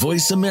on the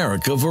Voice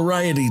America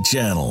Variety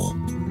Channel.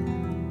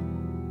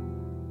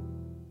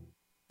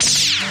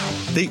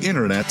 The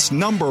Internet's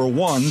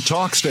 #1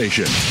 talk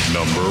station.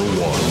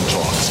 #1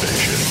 talk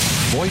station.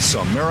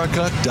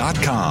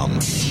 VoiceAmerica.com.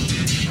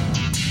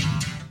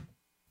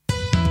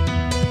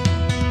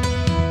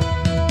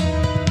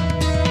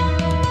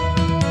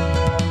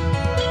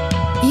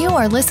 You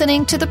are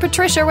listening to The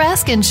Patricia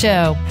Raskin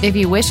Show. If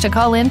you wish to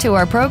call into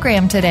our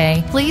program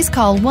today, please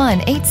call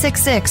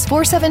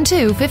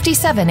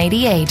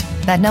 1-866-472-5788.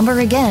 That number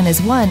again is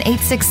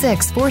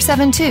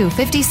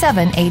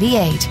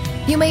 1-866-472-5788.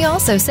 You may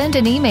also send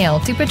an email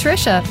to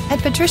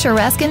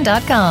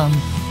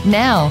patricia@patriciaraskin.com.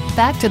 Now,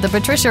 back to The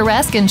Patricia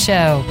Raskin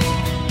Show.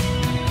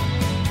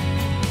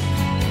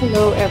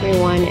 Hello,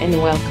 everyone,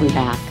 and welcome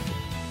back.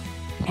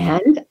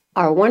 And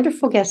our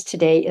wonderful guest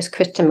today is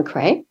Kristin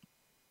MacRae.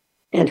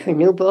 And her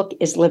new book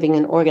is Living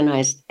an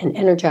Organized and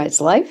Energized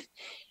Life.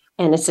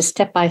 And it's a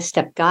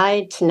step-by-step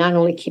guide to not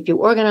only keep you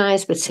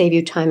organized, but save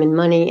you time and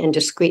money and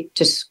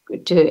decrease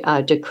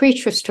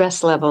your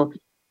stress level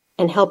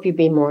and help you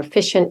be more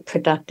efficient,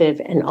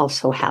 productive, and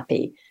also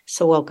happy.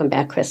 So welcome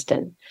back,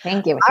 Kristin.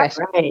 Thank you,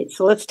 Patricia. All right,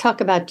 so let's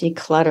talk about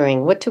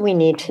decluttering. What do we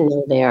need to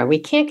know there? We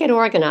can't get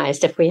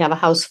organized if we have a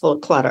house full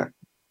of clutter.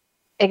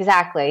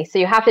 Exactly. So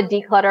you have to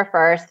declutter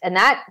first. And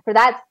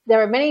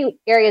there are many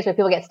areas where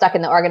people get stuck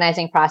in the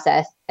organizing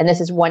process. And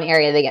this is one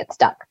area they get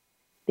stuck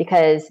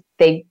because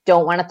they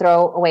don't want to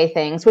throw away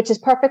things, which is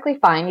perfectly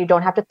fine. You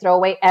don't have to throw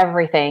away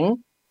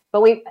everything.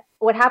 But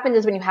what happens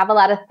is when you have a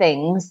lot of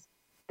things,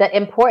 the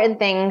important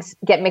things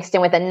get mixed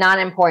in with the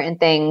non-important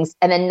things,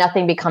 and then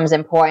nothing becomes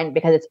important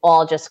because it's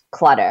all just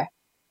clutter.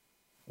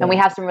 And we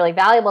have some really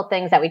valuable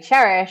things that we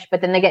cherish,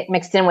 but then they get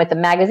mixed in with the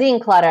magazine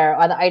clutter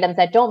or the items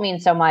that don't mean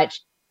so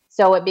much.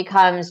 So it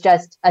becomes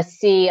just a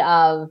sea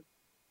of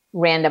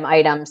random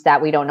items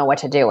that we don't know what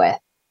to do with.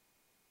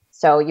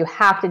 So you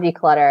have to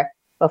declutter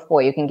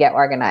before you can get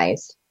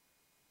organized.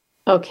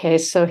 Okay,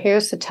 so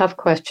here's the tough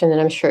question that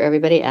I'm sure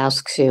everybody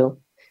asks you.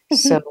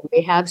 So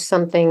we have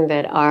something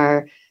that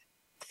our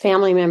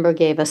family member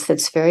gave us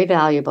that's very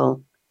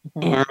valuable,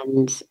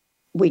 and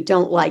we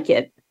don't like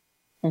it,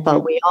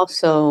 but we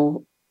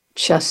also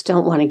just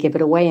don't want to give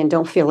it away and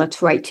don't feel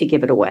it's right to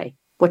give it away.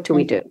 What do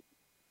we do?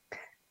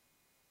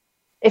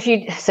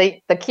 So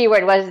the key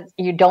word was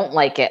you don't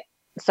like it.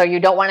 So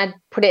you don't want to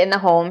put it in the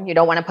home. You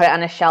don't want to put it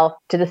on a shelf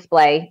to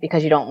display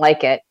because you don't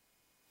like it.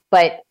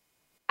 But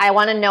I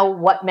want to know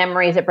what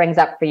memories it brings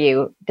up for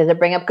you. Does it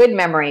bring up good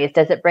memories?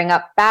 Does it bring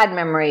up bad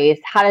memories?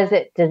 Does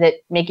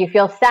it make you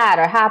feel sad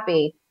or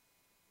happy?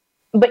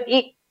 But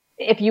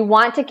if you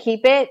want to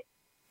keep it,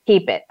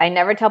 keep it. I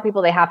never tell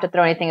people they have to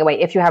throw anything away.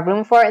 If you have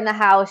room for it in the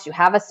house, you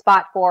have a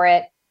spot for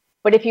it.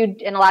 But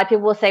and a lot of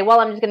people will say, well,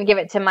 I'm just going to give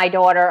it to my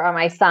daughter or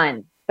my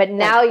son. But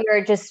now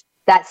you're just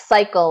that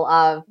cycle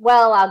of,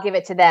 well, I'll give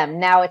it to them.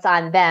 Now it's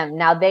on them.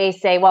 Now they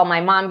say, well, my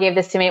mom gave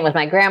this to me. It was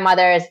my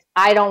grandmother's.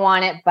 I don't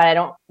want it, but I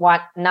don't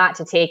want not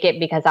to take it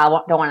because I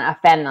don't want to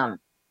offend them.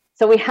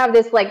 So we have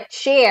this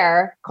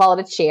chair, call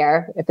it a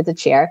chair, if it's a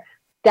chair,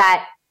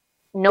 that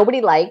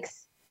nobody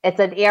likes. It's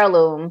an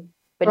heirloom,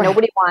 but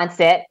nobody wants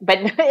it. But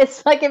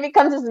it's it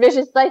becomes this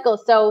vicious cycle.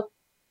 So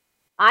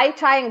I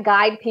try and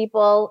guide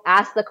people,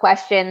 ask the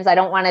questions. I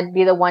don't want to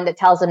be the one that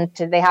tells them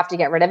they have to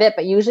get rid of it.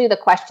 But usually the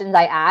questions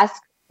I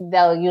ask,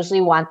 they'll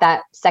usually want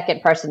that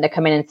second person to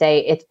come in and say,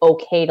 it's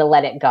okay to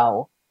let it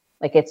go.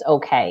 It's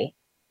okay.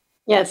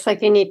 Yeah, it's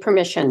they need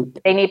permission.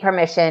 They need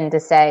permission to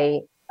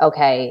say,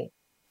 okay,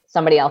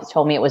 somebody else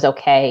told me it was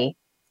okay.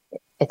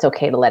 It's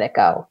okay to let it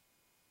go.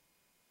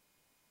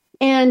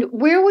 And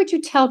where would you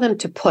tell them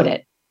to put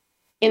it?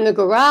 In the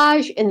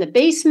garage, in the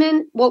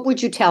basement? What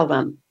would you tell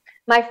them?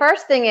 My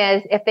first thing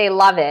is, if they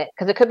love it,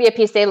 because it could be a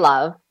piece they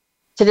love,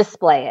 to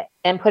display it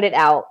and put it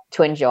out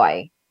to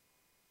enjoy.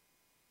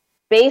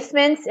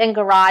 Basements and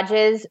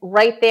garages,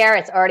 right there,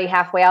 it's already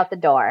halfway out the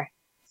door.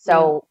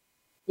 So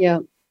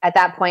at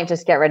that point,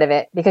 just get rid of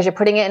it, because you're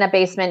putting it in a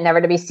basement,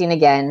 never to be seen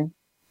again.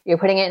 You're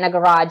putting it in a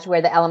garage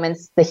where the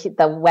elements,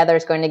 the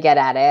weather's going to get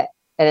at it,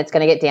 and it's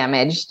going to get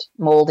damaged,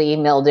 moldy,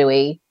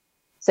 mildewy.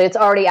 So it's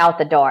already out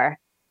the door.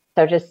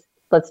 So just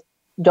let's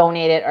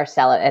donate it or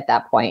sell it at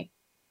that point.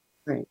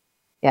 Right.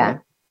 Yeah.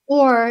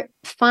 Or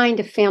find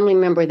a family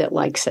member that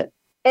likes it.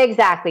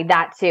 Exactly,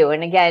 that too.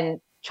 And again,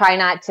 try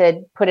not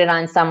to put it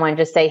on someone.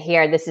 Just say,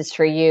 here, this is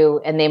for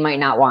you. And they might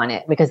not want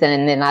it, because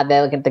then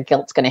the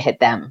guilt's going to hit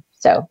them.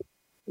 So,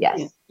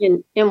 yes.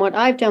 And what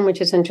I've done,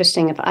 which is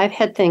interesting, if I've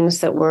had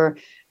things that were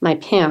my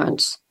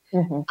parents,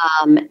 and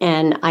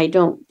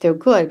they're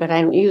good, but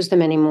I don't use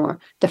them anymore.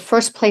 The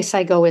first place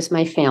I go is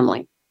my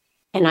family.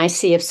 And I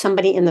see if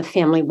somebody in the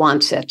family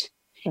wants it.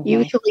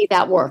 Usually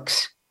that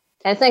works.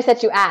 And it's nice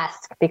that you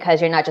ask,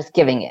 because you're not just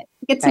giving it.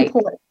 It's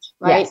important,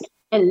 right? Yes.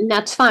 And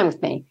that's fine with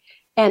me.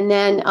 And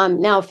then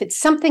now if it's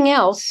something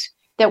else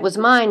that was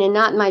mine and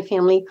not my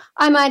family,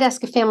 I might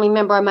ask a family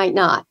member, I might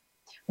not.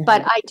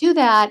 But I do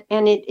that,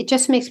 and it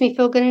just makes me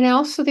feel good. And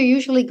also they're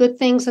usually good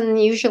things,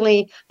 and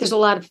usually there's a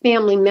lot of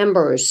family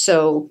members.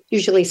 So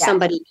usually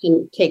somebody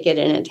can take it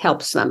and it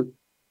helps them.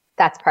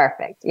 That's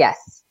perfect.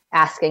 Yes.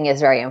 Asking is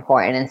very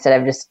important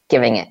instead of just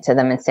giving it to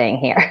them and saying,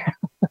 here.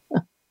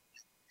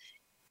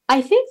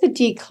 I think the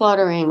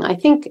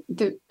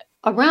decluttering,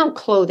 around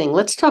clothing,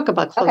 let's talk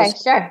about clothing. Okay,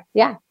 sure.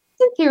 Yeah. I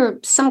think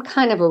there's some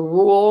kind of a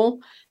rule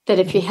that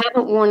if you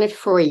haven't worn it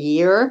for a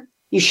year,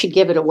 you should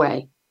give it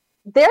away.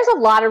 There's a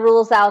lot of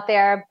rules out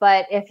there,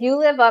 but if you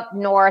live up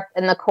north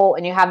in the cold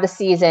and you have the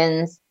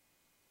seasons,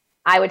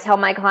 I would tell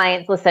my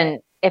clients,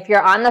 listen, if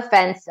you're on the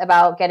fence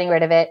about getting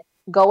rid of it,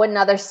 go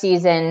another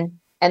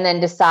season and then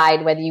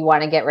decide whether you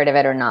want to get rid of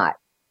it or not.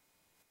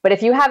 But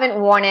if you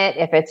haven't worn it,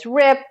 if it's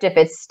ripped, if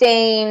it's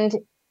stained,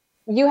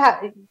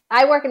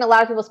 I work in a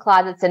lot of people's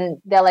closets, and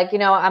they're like,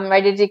 I'm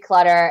ready to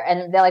declutter.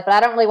 And they're like, but I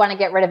don't really want to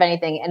get rid of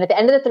anything. And at the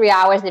end of the 3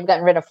 hours, they've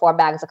gotten rid of 4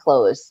 bags of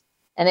clothes.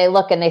 And they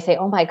look and they say,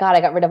 oh my God,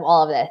 I got rid of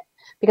all of this.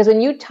 Because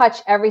when you touch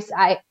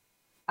I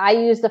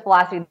use the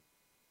philosophy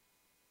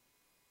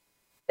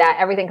that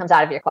everything comes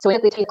out of your closet. So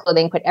when you take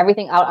clothing, put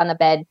everything out on the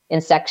bed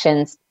in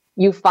sections,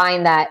 you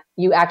find that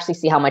you actually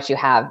see how much you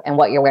have and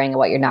what you're wearing and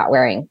what you're not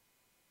wearing.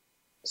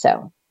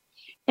 So.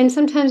 And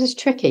sometimes it's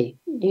tricky,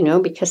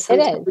 because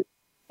sometimes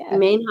you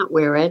may not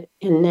wear it.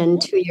 And then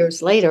 2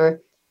 years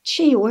later,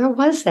 gee, where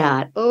was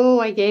that? Oh,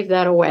 I gave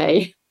that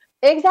away.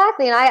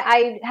 Exactly. And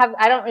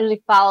I don't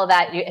really follow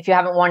that. If you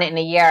haven't worn it in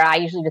a year, I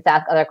usually just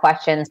ask other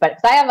questions, but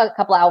I have a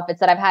couple of outfits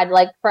that I've had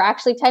like for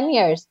actually 10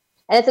 years,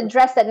 and it's a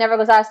dress that never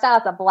goes out of style.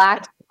 It's a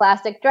black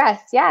plastic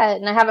dress. Yeah.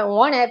 And I haven't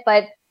worn it,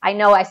 but I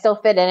know I still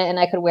fit in it and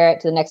I could wear it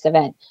to the next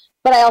event.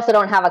 But I also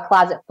don't have a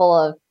closet full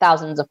of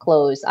thousands of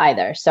clothes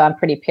either. So I'm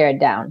pretty pared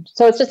down.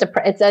 So it's just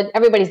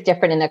everybody's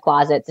different in their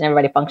closets and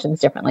everybody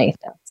functions differently.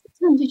 So.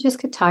 Sometimes you just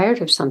get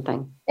tired of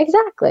something.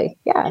 Exactly.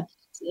 Yeah.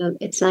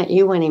 It's not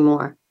you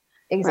anymore.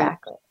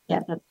 Exactly. Right.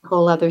 Yeah. That's a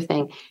whole other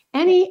thing.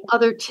 Any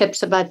other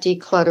tips about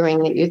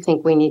decluttering that you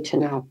think we need to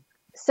know?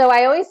 So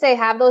I always say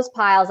have those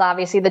piles,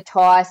 obviously the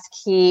toss,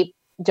 keep,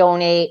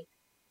 donate,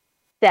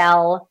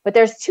 sell. But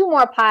there's two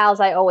more piles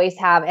I always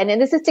have. And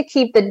this is to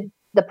keep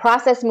the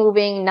process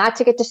moving, not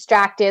to get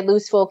distracted,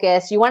 lose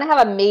focus. You want to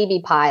have a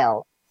maybe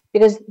pile,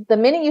 because the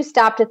minute you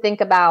stop to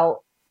think about,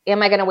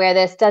 am I going to wear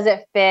this? Does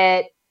it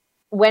fit?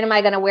 When am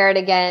I going to wear it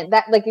again?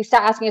 That, like, you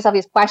start asking yourself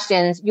these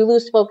questions, you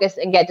lose focus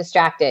and get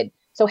distracted.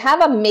 So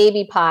have a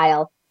maybe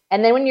pile.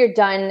 And then when you're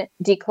done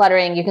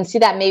decluttering, you can see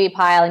that maybe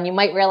pile and you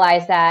might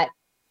realize that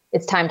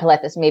it's time to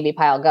let this maybe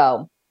pile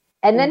go.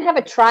 And then have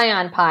a try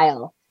on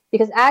pile.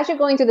 Because as you're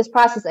going through this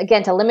process,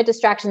 again, to limit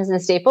distractions and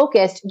stay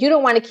focused, you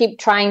don't want to keep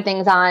trying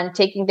things on,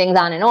 taking things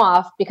on and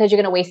off, because you're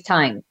going to waste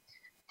time.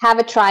 Have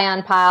a try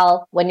on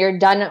pile. When you're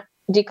done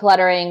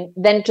decluttering,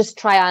 then just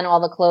try on all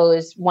the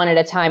clothes one at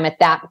a time at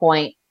that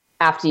point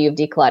after you've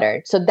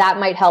decluttered. So that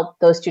might help.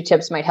 Those two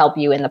tips might help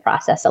you in the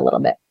process a little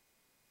bit.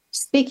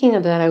 Speaking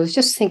of that, I was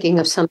just thinking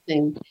of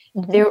something.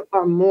 Mm-hmm. There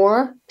are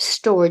more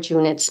storage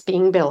units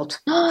being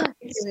built up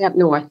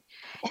north.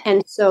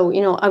 And so,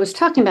 I was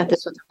talking about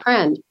this with a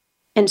friend.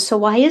 And so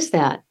why is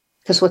that?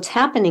 Because what's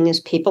happening is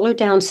people are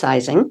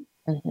downsizing,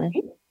 right?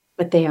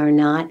 But they are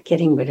not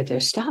getting rid of their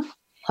stuff.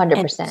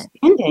 100%.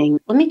 Spending,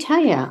 let me tell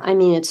you,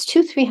 it's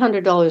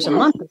 $200-$300 a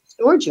month for a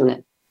storage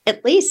unit,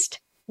 at least.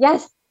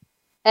 Yes.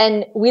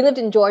 And we lived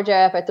in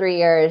Georgia for 3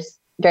 years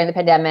during the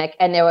pandemic,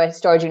 and there were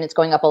storage units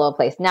going up all over the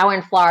place. Now we're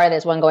in Florida,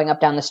 there's one going up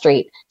down the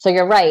street. So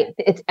you're right,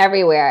 it's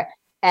everywhere.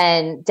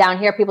 And down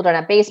here, people don't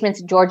have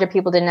basements. Georgia,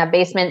 people didn't have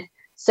basements.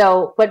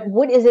 So, but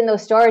what is in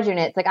those storage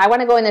units? Like, I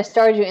want to go in their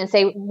storage unit and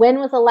say, when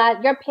was the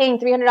last, you're paying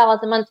 $300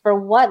 a month for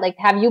what? Like,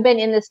 have you been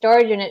in the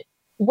storage unit?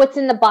 What's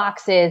in the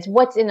boxes?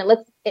 What's in it?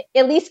 Let's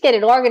at least get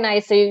it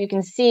organized so you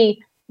can see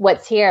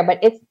what's here.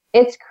 But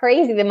it's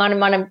crazy the amount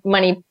of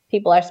money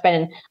people are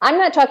spending. I'm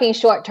not talking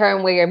short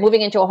term where you're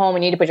moving into a home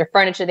and you need to put your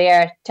furniture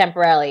there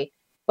temporarily,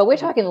 but we're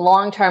talking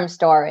long-term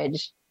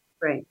storage.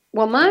 Right.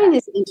 Well, mine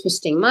is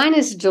interesting. Mine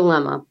is a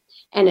dilemma,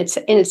 and it's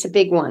a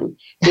big one,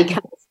 because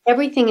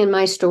everything in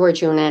my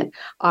storage unit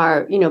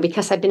are,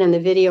 because I've been in the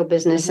video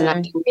business and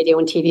I've done video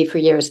and TV for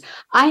years,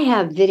 I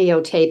have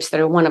videotapes that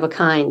are one of a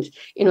kind,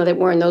 that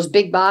were in those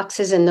big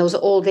boxes in those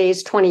old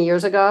days 20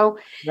 years ago.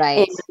 Right.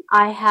 And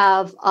I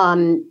have,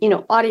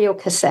 audio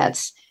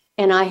cassettes,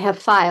 and I have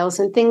files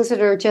and things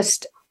that are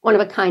just one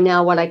of a kind.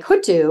 Now, what I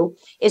could do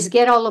is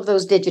get all of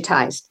those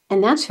digitized,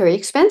 and that's very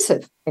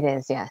expensive. It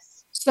is,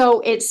 yes.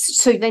 So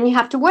then you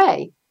have to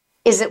weigh,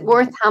 is it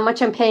worth how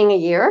much I'm paying a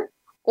year?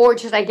 Or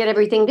should I get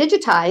everything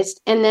digitized?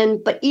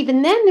 But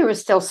even then there are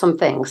still some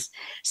things.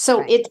 So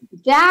right.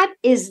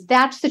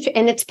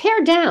 And it's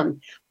pared down,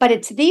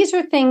 but these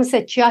are things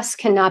that just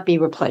cannot be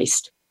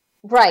replaced.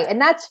 Right. And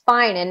that's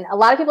fine. And a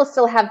lot of people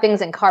still have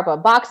things in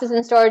cardboard boxes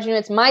and storage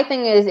units. My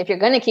thing is, if you're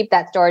going to keep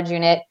that storage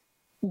unit,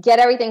 get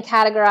everything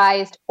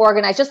categorized,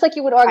 organized, just like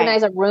you would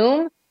organize a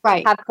room.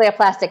 Right. Have clear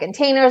plastic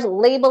containers,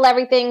 label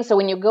everything. So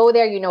when you go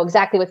there, you know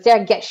exactly what's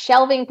there. Get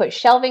shelving, put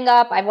shelving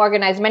up. I've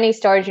organized many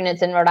storage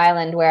units in Rhode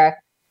Island where,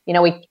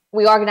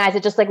 we organize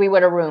it just like we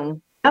would a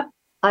room. Yep.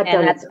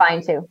 And that's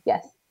fine too.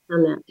 Yes.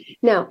 On that.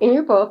 Now, in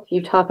your book,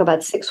 you talk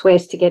about 6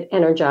 ways to get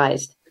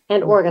energized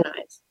and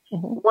organized.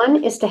 Mm-hmm.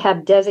 One is to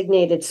have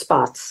designated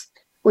spots,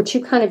 which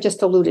you kind of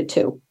just alluded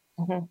to.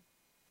 Mm-hmm.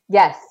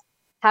 Yes.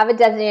 Have a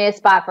designated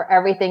spot for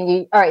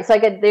everything. All right. So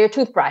your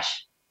toothbrush.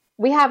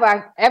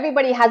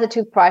 Everybody has a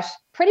toothbrush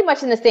pretty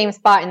much in the same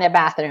spot in their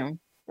bathroom,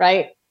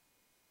 right?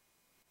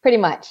 Pretty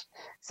much.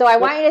 So I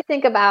want you to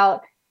think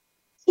about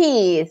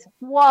keys,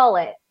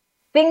 wallet,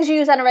 things you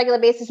use on a regular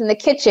basis in the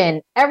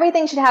kitchen.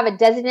 Everything should have a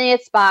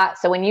designated spot.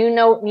 So when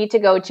need to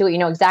go to it, you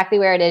know exactly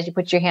where it is. You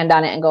put your hand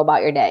on it and go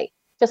about your day,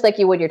 just like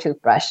you would your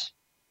toothbrush.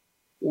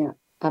 Yeah,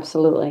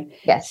 absolutely.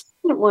 Yes.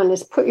 The second one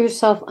is put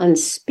yourself on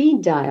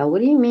speed dial.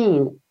 What do you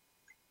mean?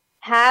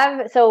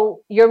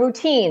 Your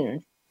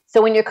routines.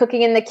 So when you're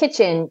cooking in the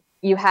kitchen,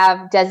 you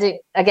have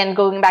again,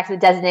 going back to the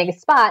designated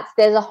spots,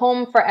 there's a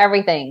home for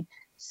everything.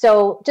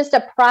 So just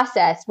a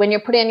process. When you're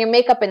putting on your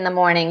makeup in the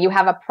morning, you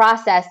have a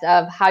process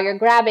of how you're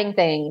grabbing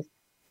things.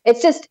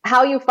 It's just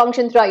how you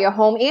function throughout your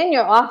home and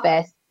your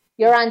office.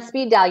 You're on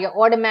speed dial. You're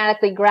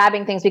automatically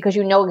grabbing things because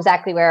you know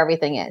exactly where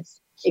everything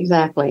is.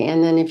 Exactly.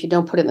 And then if you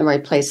don't put it in the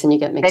right place, then you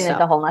get mixed up. Then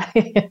it's a whole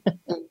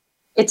lot.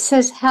 It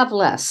says have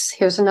less.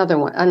 Here's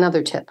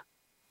another tip.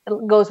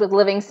 goes with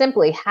living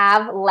simply.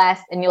 Have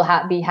less and you'll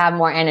have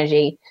more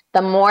energy.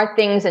 The more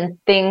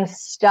things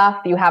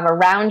stuff you have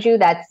around you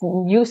that's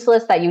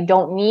useless, that you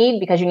don't need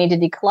because you need to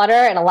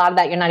declutter, and a lot of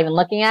that you're not even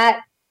looking at,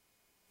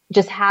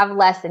 just have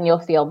less and you'll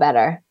feel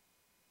better.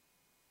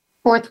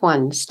 Fourth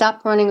one,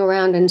 stop running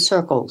around in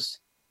circles.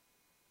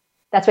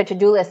 That's where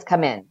to-do lists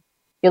come in.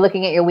 You're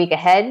looking at your week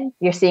ahead.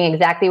 You're seeing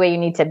exactly where you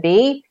need to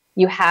be.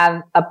 You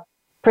have a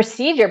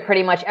procedure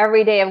pretty much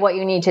every day of what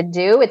you need to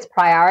do. It's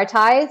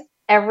prioritized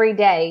every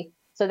day.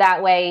 So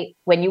that way,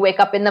 when you wake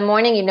up in the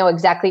morning, you know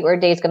exactly what your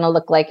day is going to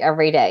look like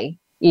every day,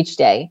 each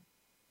day.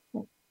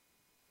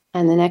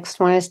 And the next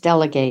one is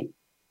delegate.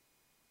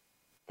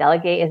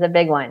 Delegate is a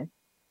big one.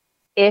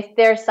 If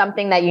there's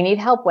something that you need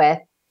help with,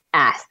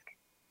 ask.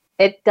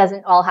 It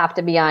doesn't all have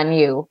to be on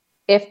you.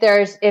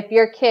 If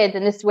your kids,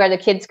 and this is where the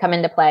kids come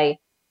into play,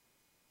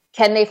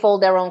 can they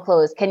fold their own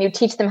clothes? Can you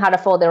teach them how to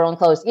fold their own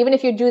clothes? Even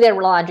if you do their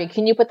laundry,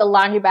 can you put the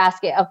laundry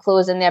basket of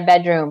clothes in their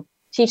bedroom?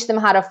 Teach them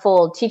how to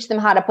fold, teach them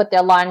how to put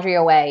their laundry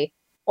away.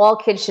 All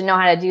kids should know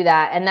how to do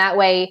that. And that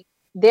way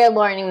they're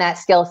learning that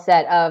skill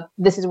set of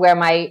this is where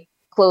my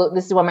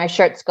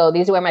shirts go.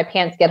 These are where my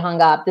pants get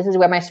hung up. This is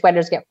where my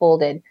sweaters get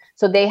folded.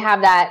 So they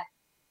have that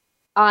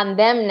on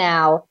them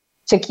now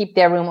to keep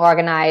their room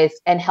organized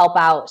and help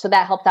out. So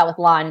that helps out with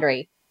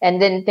laundry. And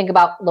then think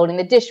about loading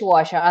the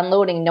dishwasher,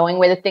 unloading, knowing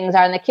where the things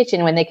are in the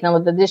kitchen when they can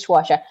unload the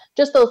dishwasher.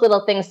 Just those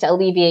little things to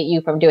alleviate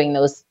you from doing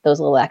those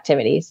little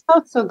activities.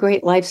 Also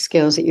great life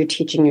skills that you're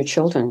teaching your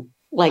children.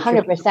 Like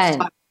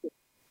 100%.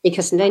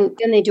 Because then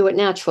they do it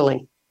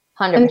naturally.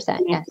 100%,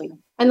 yes.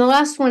 And the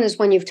last one is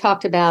one you've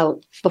talked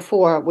about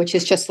before, which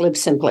is just live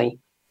simply,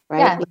 right?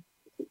 Yeah.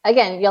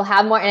 Again, you'll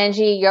have more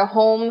energy. Your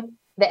home,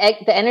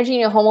 the energy in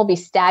your home will be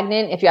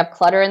stagnant if you have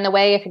clutter in the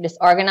way. If you're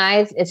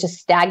disorganized, it's just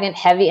stagnant,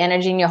 heavy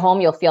energy in your home.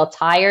 You'll feel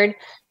tired.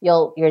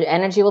 Your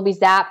energy will be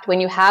zapped.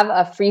 When you have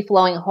a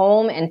free-flowing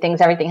home and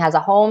everything has a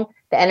home,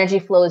 the energy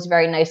flows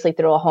very nicely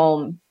through a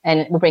home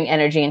and will bring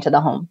energy into the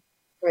home.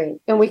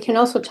 Great. And we can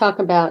also talk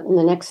about in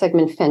the next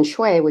segment, Feng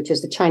Shui, which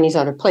is the Chinese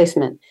art of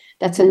placement.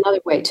 That's another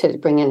way to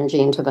bring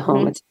energy into the home.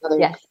 Mm-hmm. It's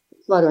another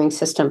cluttering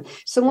system.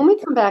 So when we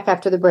come back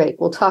after the break,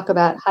 we'll talk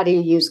about how do you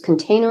use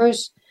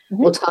containers.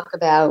 Mm-hmm. We'll talk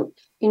about,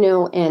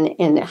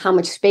 and how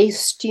much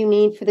space do you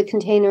need for the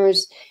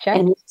containers? Sure.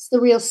 And what's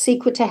the real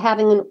secret to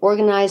having an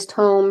organized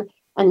home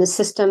and the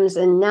systems?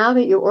 And now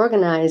that you're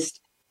organized,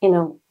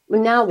 now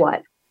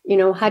what?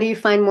 How do you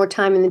find more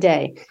time in the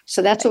day?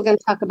 So that's what we're going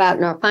to talk about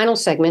in our final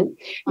segment.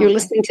 You're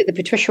listening to the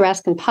Patricia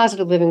Raskin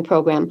Positive Living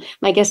Program.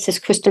 My guest is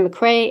Kristin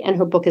MacRae, and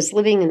her book is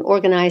Living an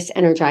Organized,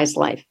 Energized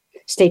Life.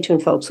 Stay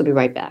tuned, folks. We'll be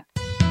right back.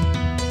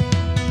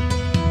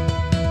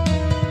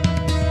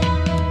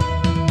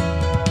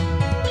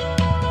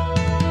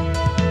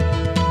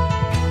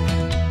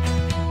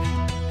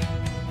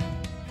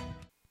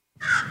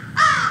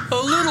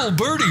 A little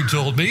birdie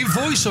told me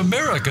Voice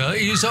America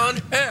is on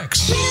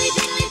X.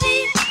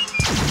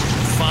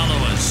 Follow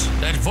us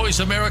at Voice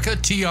America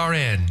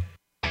TRN.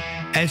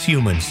 As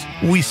humans,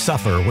 we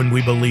suffer when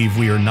we believe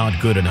we are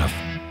not good enough.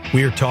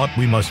 We are taught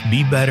we must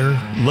be better,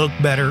 look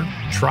better,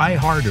 try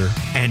harder,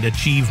 and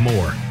achieve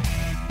more.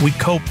 We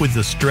cope with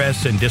the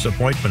stress and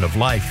disappointment of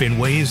life in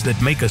ways that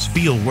make us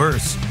feel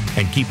worse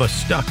and keep us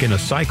stuck in a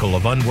cycle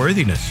of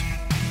unworthiness.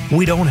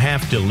 We don't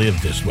have to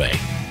live this way.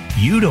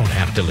 You don't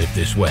have to live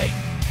this way.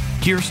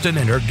 Kristin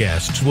and her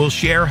guests will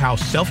share how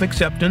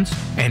self-acceptance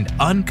and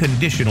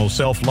unconditional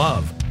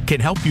self-love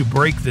can help you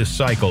break this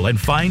cycle and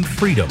find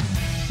freedom.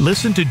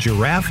 Listen to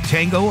Giraffe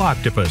Tango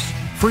Octopus,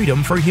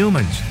 Freedom for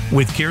Humans,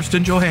 with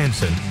Kirsten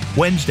Johansson,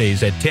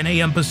 Wednesdays at 10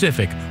 a.m.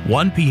 Pacific,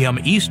 1 p.m.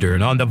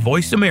 Eastern on the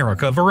Voice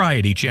America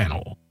Variety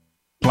Channel.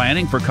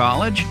 Planning for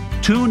college?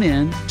 Tune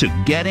in to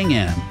Getting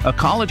In, a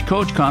college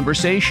coach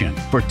conversation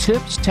for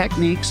tips,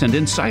 techniques, and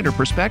insider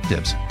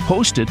perspectives.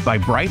 Hosted by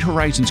Bright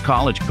Horizons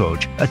College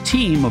Coach, a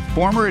team of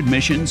former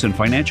admissions and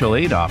financial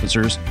aid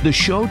officers, the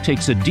show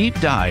takes a deep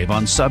dive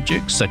on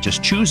subjects such as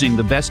choosing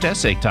the best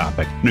essay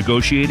topic,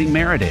 negotiating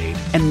merit aid,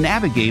 and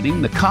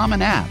navigating the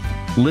Common App.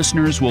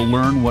 Listeners will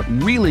learn what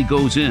really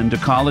goes into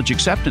college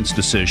acceptance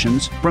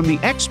decisions from the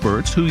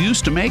experts who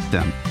used to make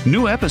them.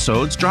 New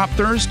episodes drop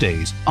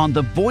Thursdays on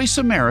the Voice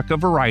America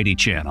Variety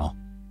Channel.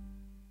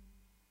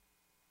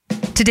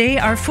 Today,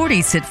 our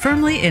 40s sit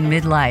firmly in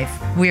midlife.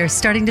 We are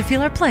starting to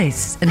feel our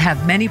place and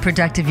have many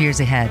productive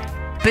years ahead.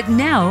 But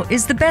now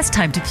is the best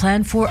time to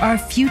plan for our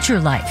future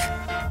life.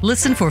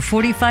 Listen for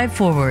 45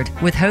 Forward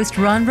with host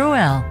Ron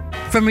Roel.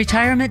 From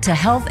retirement to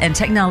health and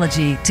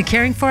technology to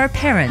caring for our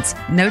parents,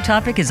 no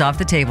topic is off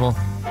the table.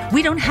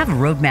 We don't have a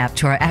roadmap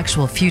to our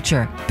actual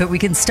future, but we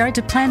can start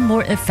to plan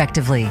more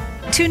effectively.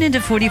 Tune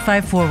into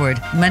 45 Forward,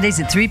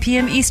 Mondays at 3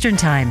 p.m. Eastern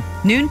Time,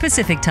 noon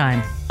Pacific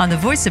Time, on the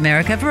Voice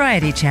America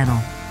Variety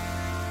Channel.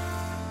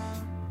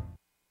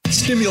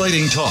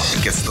 Stimulating talk.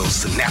 It gets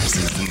those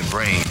synapses in the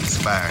brain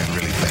firing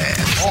really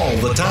fast. All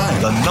the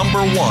time. The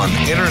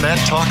 #1 internet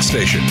talk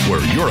station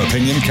where your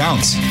opinion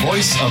counts.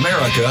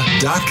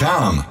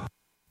 VoiceAmerica.com.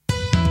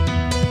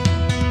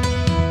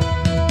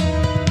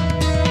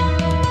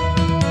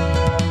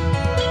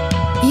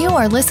 You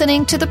are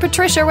listening to The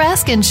Patricia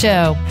Raskin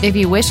Show. If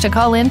you wish to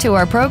call into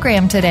our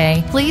program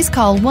today, please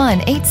call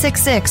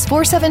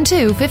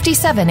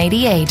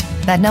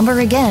 1-866-472-5788. That number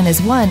again is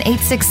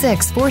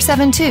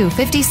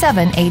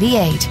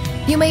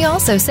 1-866-472-5788. You may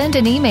also send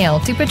an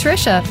email to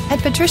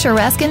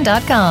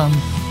patricia@patriciaraskin.com.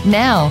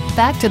 Now,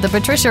 back to The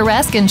Patricia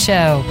Raskin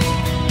Show.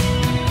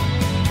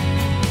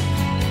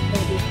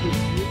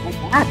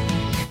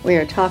 We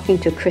are talking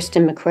to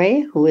Kristin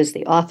MacRae, who is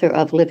the author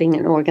of Living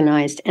an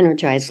Organized,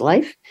 Energized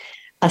Life,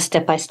 a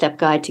step-by-step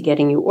guide to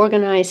getting you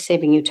organized,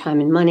 saving you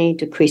time and money,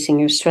 decreasing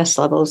your stress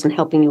levels, and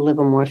helping you live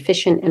a more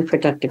efficient and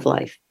productive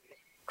life.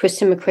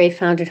 Kristin MacRae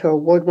founded her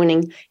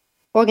award-winning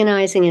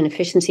organizing and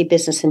efficiency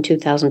business in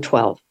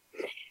 2012.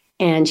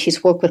 And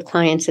she's worked with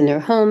clients in their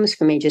homes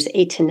from ages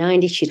 8 to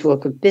 90. She's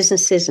worked with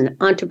businesses and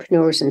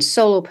entrepreneurs and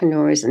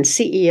solopreneurs and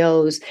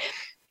CEOs,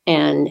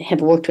 and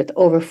have worked with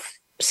over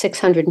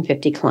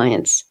 650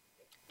 clients.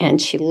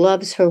 And she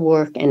loves her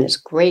work and is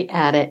great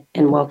at it.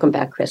 And welcome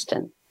back,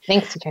 Kristin.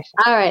 Thanks, Patricia.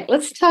 All right,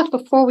 let's talk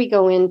before we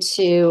go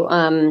into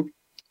kind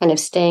of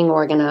staying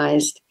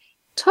organized.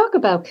 Talk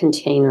about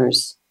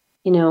containers,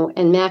 and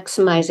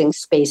maximizing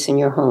space in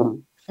your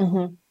home.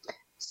 Mm-hmm.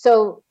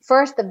 So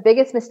first, the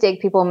biggest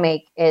mistake people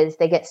make is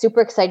they get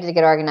super excited to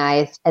get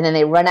organized, and then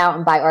they run out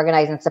and buy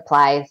organizing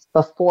supplies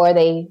before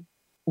they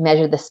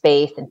measure the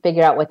space and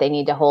figure out what they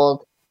need to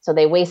hold. So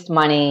they waste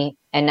money,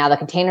 and now the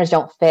containers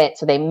don't fit.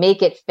 So they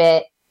make it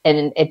fit,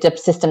 and the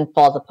system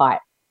falls apart.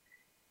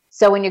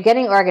 So when you're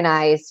getting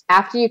organized,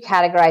 after you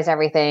categorize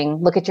everything,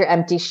 look at your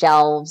empty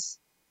shelves.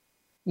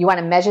 You want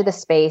to measure the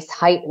space,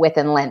 height, width,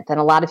 and length. And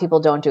a lot of people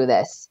don't do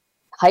this.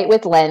 Height,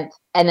 width, length,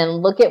 and then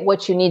look at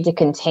what you need to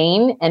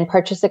contain and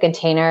purchase a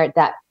container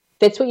that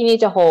fits what you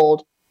need to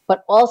hold,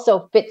 but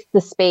also fits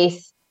the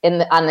space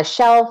on the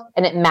shelf,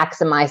 and it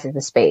maximizes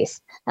the space.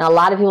 And a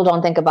lot of people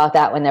don't think about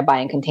that when they're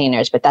buying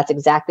containers, but that's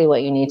exactly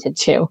what you need to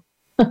do.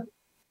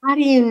 How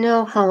do you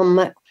know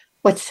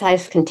what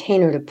size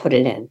container to put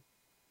it in?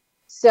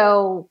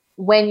 So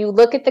when you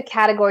look at the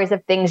categories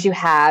of things you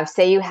have,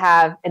 say you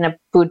have in a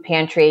food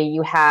pantry,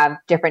 you have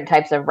different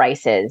types of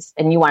rices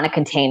and you want to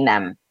contain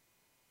them.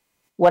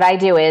 What I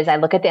do is I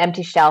look at the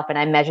empty shelf and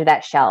I measure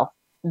that shelf.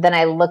 Then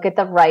I look at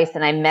the rice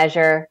and I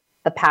measure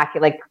the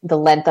packet, like the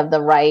length of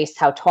the rice,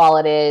 how tall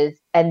it is.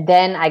 And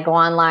then I go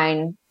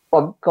online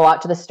or go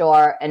out to the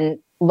store and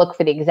look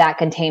for the exact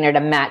container to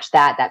match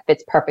that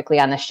fits perfectly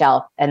on the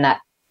shelf and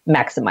that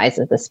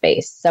maximizes the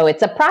space. So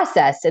it's a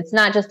process. It's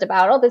not just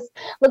about, oh, this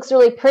looks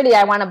really pretty,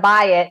 I want to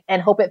buy it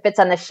and hope it fits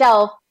on the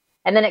shelf.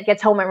 And then it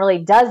gets home and really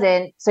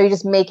doesn't. So you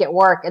just make it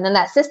work. And then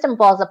that system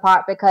falls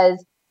apart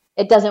because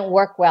it doesn't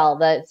work well.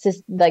 The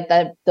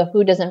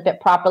food doesn't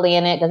fit properly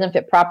in it, doesn't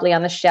fit properly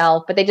on the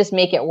shelf, but they just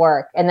make it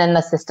work. And then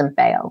the system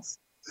fails.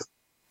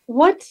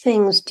 What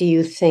things do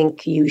you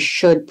think you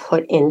should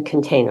put in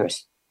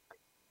containers?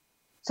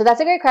 So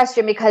that's a great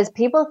question, because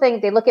people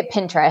think, they look at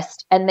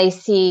Pinterest and they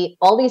see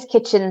all these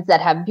kitchens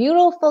that have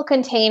beautiful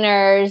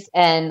containers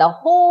and the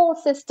whole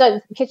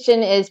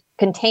kitchen is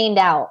contained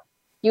out.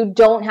 You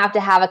don't have to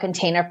have a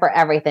container for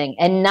everything,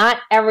 and not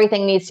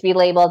everything needs to be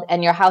labeled,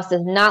 and your house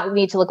does not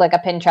need to look like a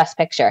Pinterest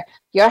picture.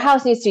 Your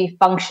house needs to be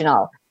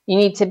functional. You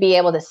need to be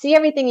able to see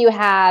everything you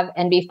have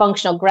and be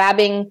functional,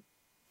 grabbing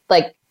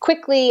like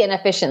quickly and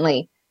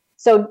efficiently.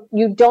 So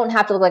you don't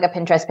have to look like a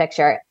Pinterest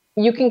picture.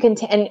 You can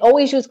and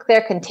always use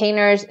clear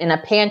containers in a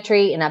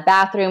pantry, in a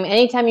bathroom.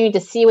 Anytime you need to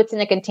see what's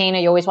in a container,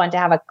 you always want to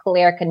have a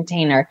clear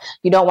container.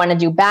 You don't want to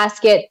do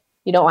basket.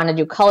 You don't want to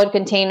do colored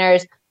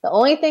containers. The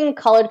only thing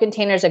colored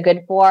containers are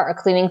good for are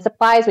cleaning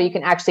supplies, where you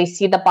can actually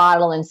see the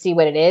bottle and see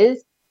what it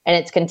is and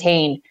it's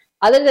contained.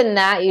 Other than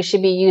that, you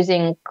should be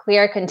using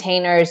clear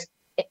containers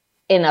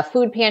in a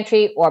food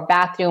pantry or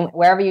bathroom,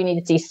 wherever you need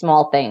to see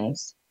small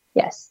things.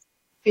 Yes.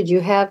 Should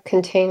you have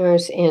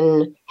containers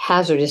in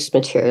hazardous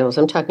materials?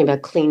 I'm talking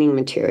about cleaning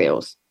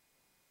materials.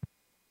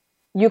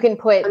 You can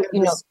put,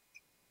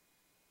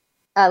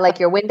 like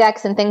your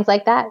Windex and things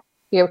like that,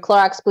 your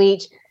Clorox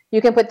bleach.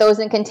 You can put those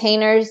in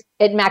containers.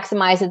 It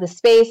maximizes the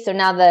space. So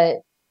now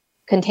the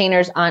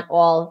containers aren't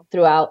all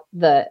throughout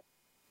the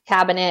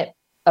cabinet.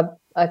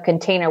 A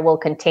container will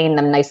contain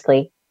them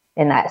nicely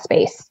in that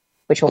space,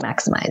 which will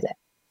maximize it.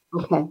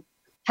 Okay.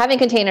 Having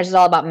containers is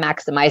all about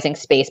maximizing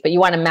space, but you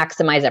want to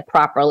maximize it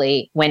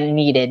properly when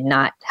needed,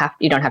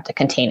 you don't have to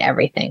contain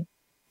everything.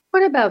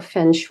 What about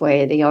Feng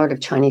Shui, the art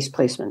of Chinese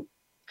placement?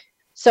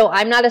 So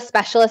I'm not a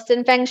specialist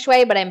in Feng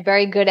Shui, but I'm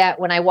very good at,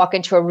 when I walk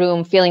into a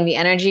room, feeling the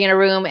energy in a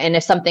room. And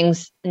if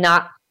something's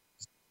not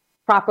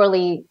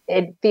properly,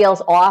 it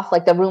feels off,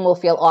 like the room will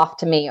feel off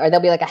to me, or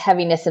there'll be like a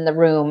heaviness in the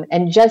room.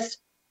 And just,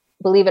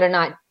 believe it or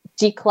not,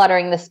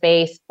 decluttering the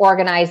space,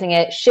 organizing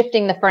it,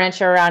 shifting the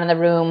furniture around in the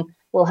room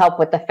will help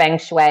with the Feng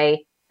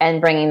Shui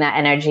and bringing that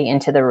energy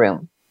into the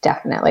room.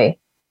 Definitely.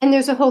 And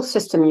there's a whole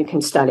system you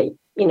can study,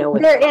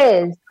 There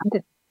is.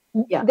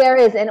 Yeah. There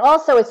is. And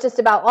also it's just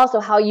about also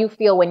how you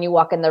feel when you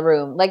walk in the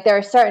room. Like there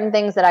are certain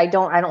things that I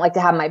don't like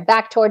to have my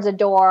back towards a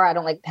door. I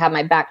don't like to have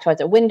my back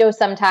towards a window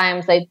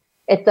sometimes.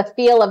 It's the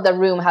feel of the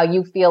room, how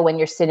you feel when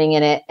you're sitting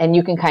in it, and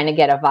you can kind of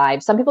get a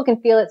vibe. Some people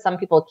can feel it, some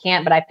people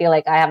can't, but I feel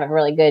like I have a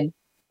really good,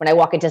 when I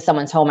walk into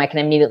someone's home, I can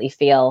immediately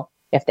feel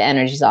if the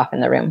energy's off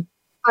in the room.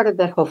 Part of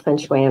that whole feng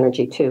shui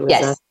energy too. Is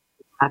Yes.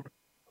 Not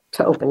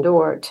to open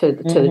door to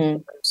the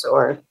doors,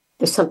 or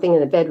there's something in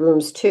the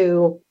bedrooms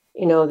too.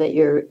 You know that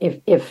you're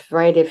if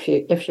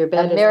your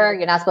bed a mirror,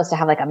 you're not supposed to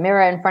have like a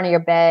mirror in front of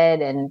your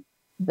bed, and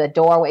the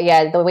doorway.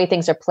 Yeah, the way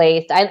things are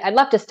placed. I'd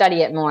love to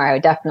study it more. I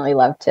would definitely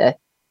love to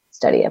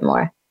study it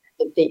more.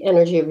 The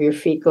energy of your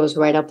feet goes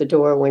right out the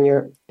door when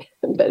your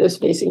bed is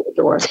facing the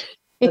door.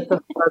 That's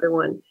the harder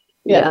one.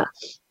 Yeah.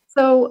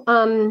 So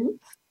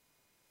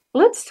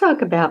let's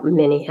talk about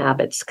mini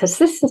habits, because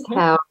this is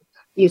how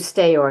you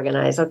stay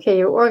organized. Okay,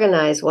 you're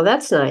organized. Well,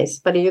 that's nice,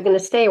 but are you going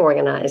to stay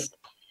organized?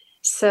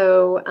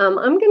 So I'm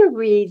going to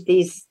read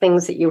these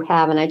things that you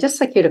have, and I'd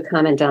just like you to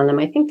comment on them.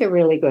 I think they're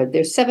really good.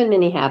 There's 7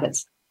 mini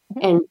habits,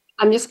 and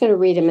I'm just going to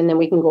read them, and then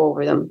we can go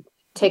over them.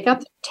 Take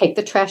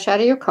the trash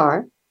out of your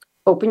car.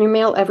 Open your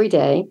mail every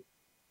day.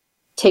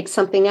 Take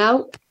something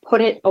out,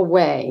 put it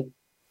away.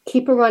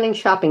 Keep a running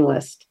shopping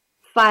list.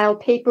 File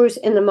papers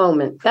in the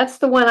moment. That's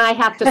the one I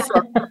have to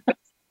sort.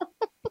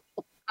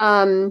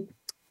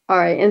 All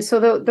right. And so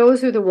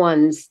those are the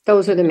ones.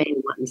 Those are the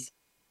main ones.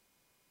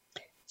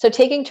 So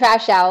taking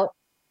trash out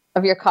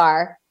of your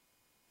car.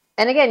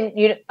 And again,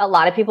 a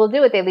lot of people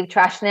do it. They leave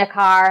trash in their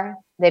car.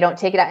 They don't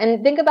take it out.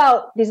 And think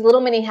about these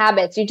little mini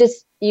habits. You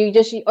see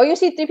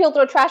 3 people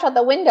throw trash out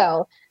the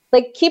window.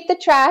 Like, keep the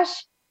trash.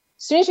 As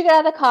soon as you get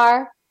out of the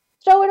car,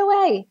 throw it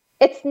away.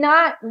 It's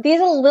not,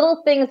 these are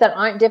little things that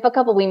aren't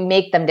difficult, but we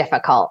make them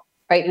difficult,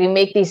 right? We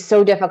make these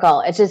so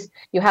difficult. It's just,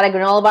 you had a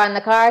granola bar in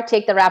the car,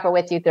 take the wrapper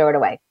with you, throw it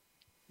away.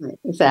 Right,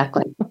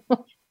 exactly.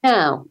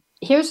 Now,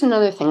 here's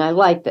another thing. I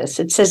like this.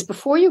 It says,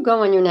 before you go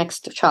on your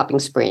next shopping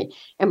spree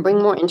and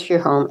bring more into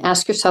your home,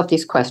 ask yourself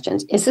these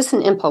questions. Is this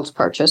an impulse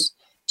purchase?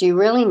 Do you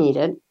really need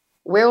it?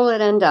 Where will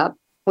it end up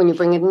when you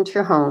bring it into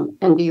your home?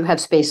 And do you have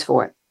space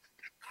for it?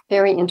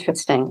 Very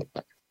interesting.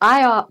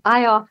 I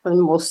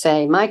often will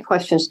say, my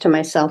questions to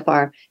myself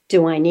are,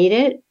 do I need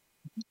it?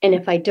 And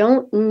if I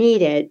don't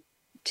need it,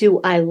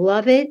 do I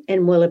love it?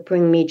 And will it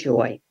bring me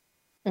joy?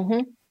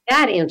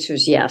 That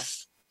answers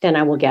yes, then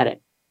I will get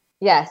it.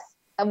 Yes.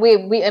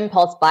 We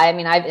impulse buy. I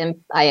mean,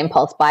 I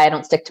impulse buy. I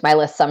don't stick to my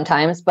list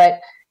sometimes,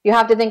 but you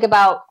have to think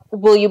about,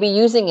 will you be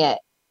using it?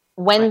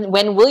 When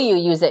will you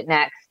use it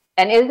next?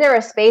 And is there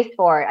a space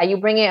for it? Are you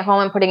bringing it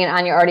home and putting it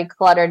on your already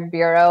cluttered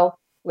bureau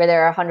where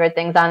there are 100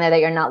 things on there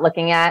that you're not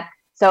looking at?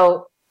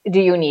 So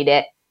do you need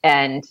it?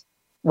 And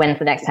when's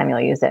the next time you'll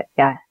use it?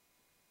 Yeah.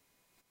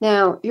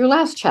 Now, your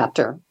last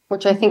chapter,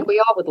 which I think we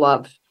all would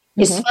love,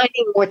 is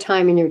finding more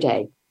time in your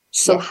day.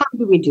 So how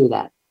do we do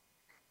that?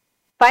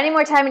 Finding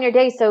more time in your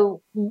day.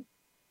 So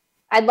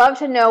I'd love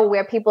to know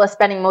where people are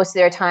spending most of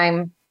their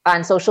time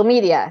on social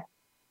media.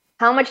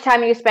 How much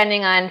time are you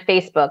spending on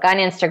Facebook, on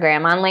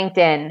Instagram, on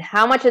LinkedIn?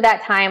 How much of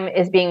that time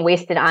is being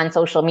wasted on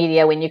social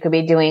media when you could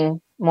be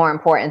doing more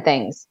important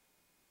things?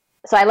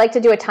 So I like to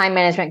do a time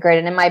management grid.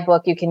 And in my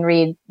book, you can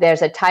read,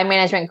 there's a time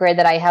management grid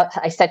that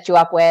I set you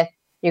up with.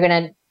 You're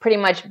going to pretty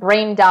much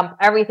brain dump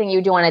everything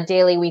you do on a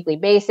daily, weekly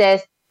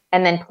basis,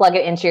 and then plug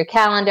it into your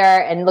calendar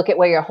and look at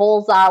where your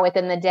holes are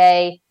within the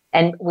day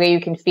and where you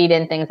can feed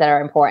in things that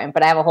are important.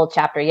 But I have a whole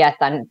chapter,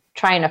 on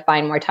trying to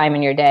find more time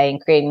in your day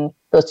and creating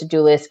those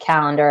to-do lists,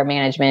 calendar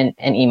management,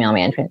 and email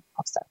management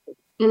stuff.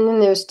 And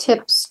then there's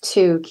tips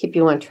to keep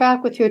you on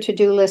track with your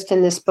to-do list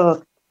in this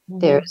book.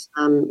 There's,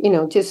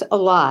 just a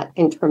lot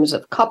in terms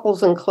of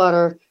couples and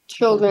clutter,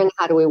 children,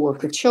 how do we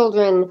work with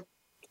children,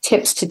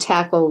 tips to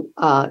tackle,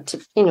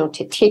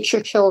 to teach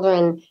your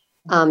children,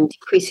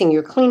 decreasing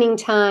your cleaning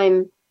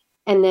time.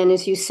 And then,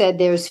 as you said,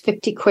 there's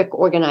 50 quick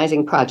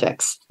organizing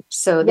projects.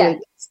 So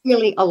there's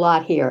really a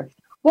lot here.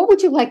 What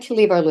would you like to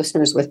leave our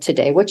listeners with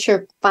today? What's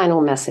your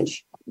final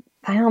message?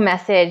 Final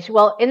message.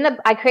 Well,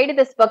 I created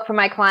this book for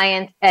my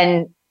clients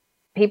and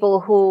people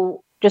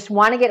who just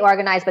want to get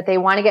organized, but they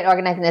want to get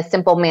organized in a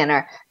simple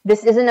manner.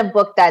 This isn't a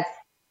book that's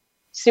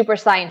super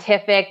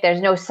scientific.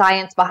 There's no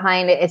science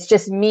behind it. It's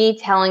just me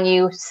telling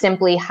you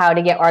simply how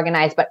to get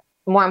organized, but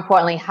more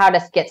importantly, how to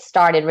get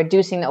started,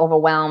 reducing the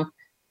overwhelm,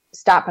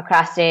 stop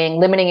procrastinating,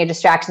 limiting your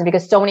distractions,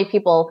 because so many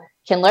people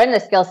can learn the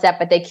skill set,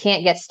 but they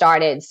can't get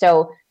started.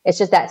 So it's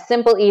just that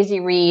simple, easy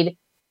read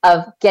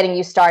of getting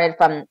you started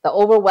from the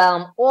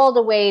overwhelm all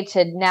the way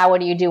to now what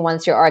do you do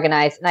once you're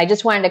organized. And I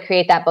just wanted to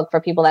create that book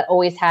for people that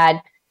always had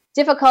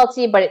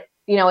difficulty, but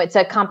it's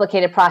a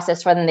complicated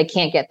process for them. They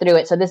can't get through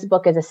it. So this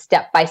book is a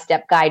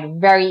step-by-step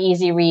guide, very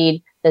easy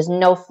read. There's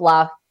no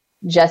fluff,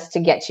 just to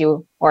get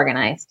you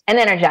organized and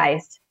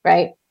energized,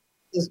 right?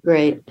 This is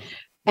great.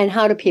 And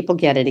how do people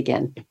get it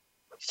again?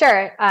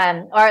 Sure.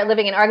 Or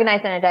Living an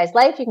Organized, Energized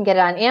Life. You can get it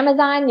on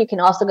Amazon. You can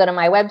also go to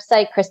my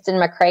website,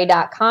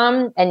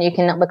 KristinMacRae.com, and you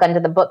can look under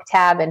the book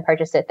tab and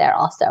purchase it there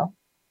also.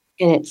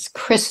 And it's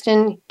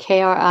Kristin,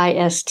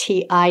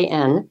 Kristin,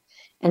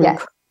 and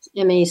yes.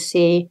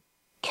 MAC,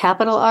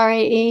 capital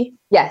RAE?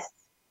 Yes.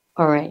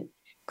 All right.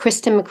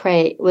 Kristin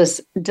MacRae, it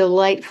was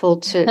delightful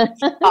to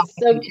talk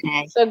to you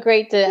today. So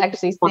great to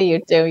actually see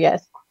you too.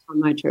 Yes. So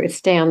much.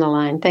 Stay on the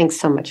line. Thanks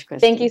so much, Kristin.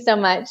 Thank you so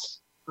much.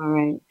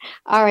 All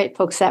right,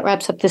 folks. That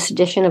wraps up this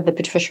edition of the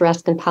Patricia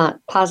Raskin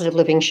Positive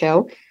Living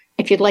Show.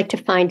 If you'd like to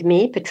find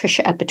me,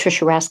 Patricia at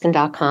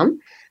patriciaraskin.com.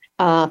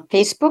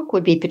 Facebook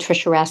would be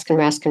Patricia Raskin,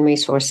 Raskin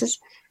Resources.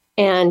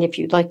 And if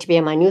you'd like to be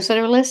on my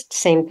newsletter list,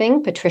 same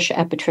thing, Patricia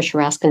at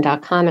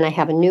patriciaraskin.com. And I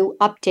have a new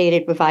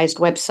updated, revised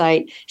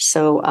website.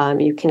 So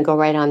you can go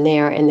right on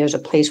there, and there's a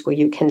place where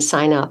you can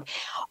sign up.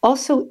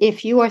 Also,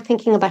 if you are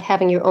thinking about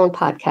having your own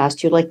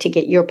podcast, you'd like to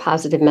get your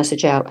positive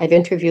message out, I've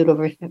interviewed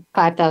over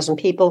 5,000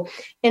 people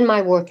in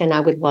my work, and I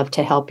would love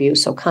to help you.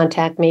 So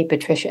contact me,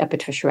 Patricia at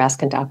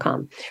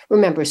patriciaraskin.com.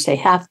 Remember, stay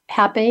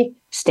happy,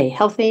 stay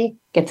healthy,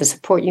 get the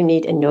support you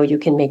need, and know you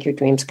can make your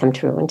dreams come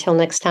true. Until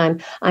next time,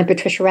 I'm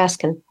Patricia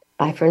Raskin.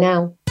 Bye for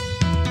now.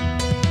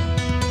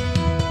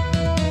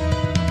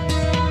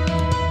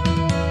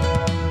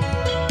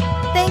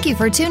 Thank you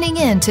for tuning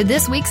in to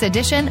this week's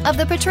edition of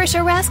The Patricia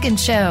Raskin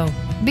Show.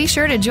 Be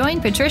sure to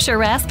join Patricia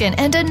Raskin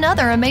and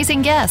another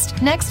amazing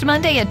guest next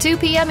Monday at 2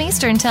 p.m.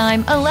 Eastern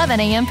Time, 11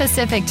 a.m.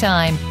 Pacific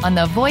Time on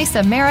the Voice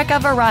America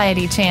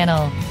Variety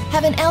Channel.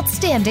 Have an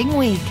outstanding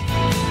week.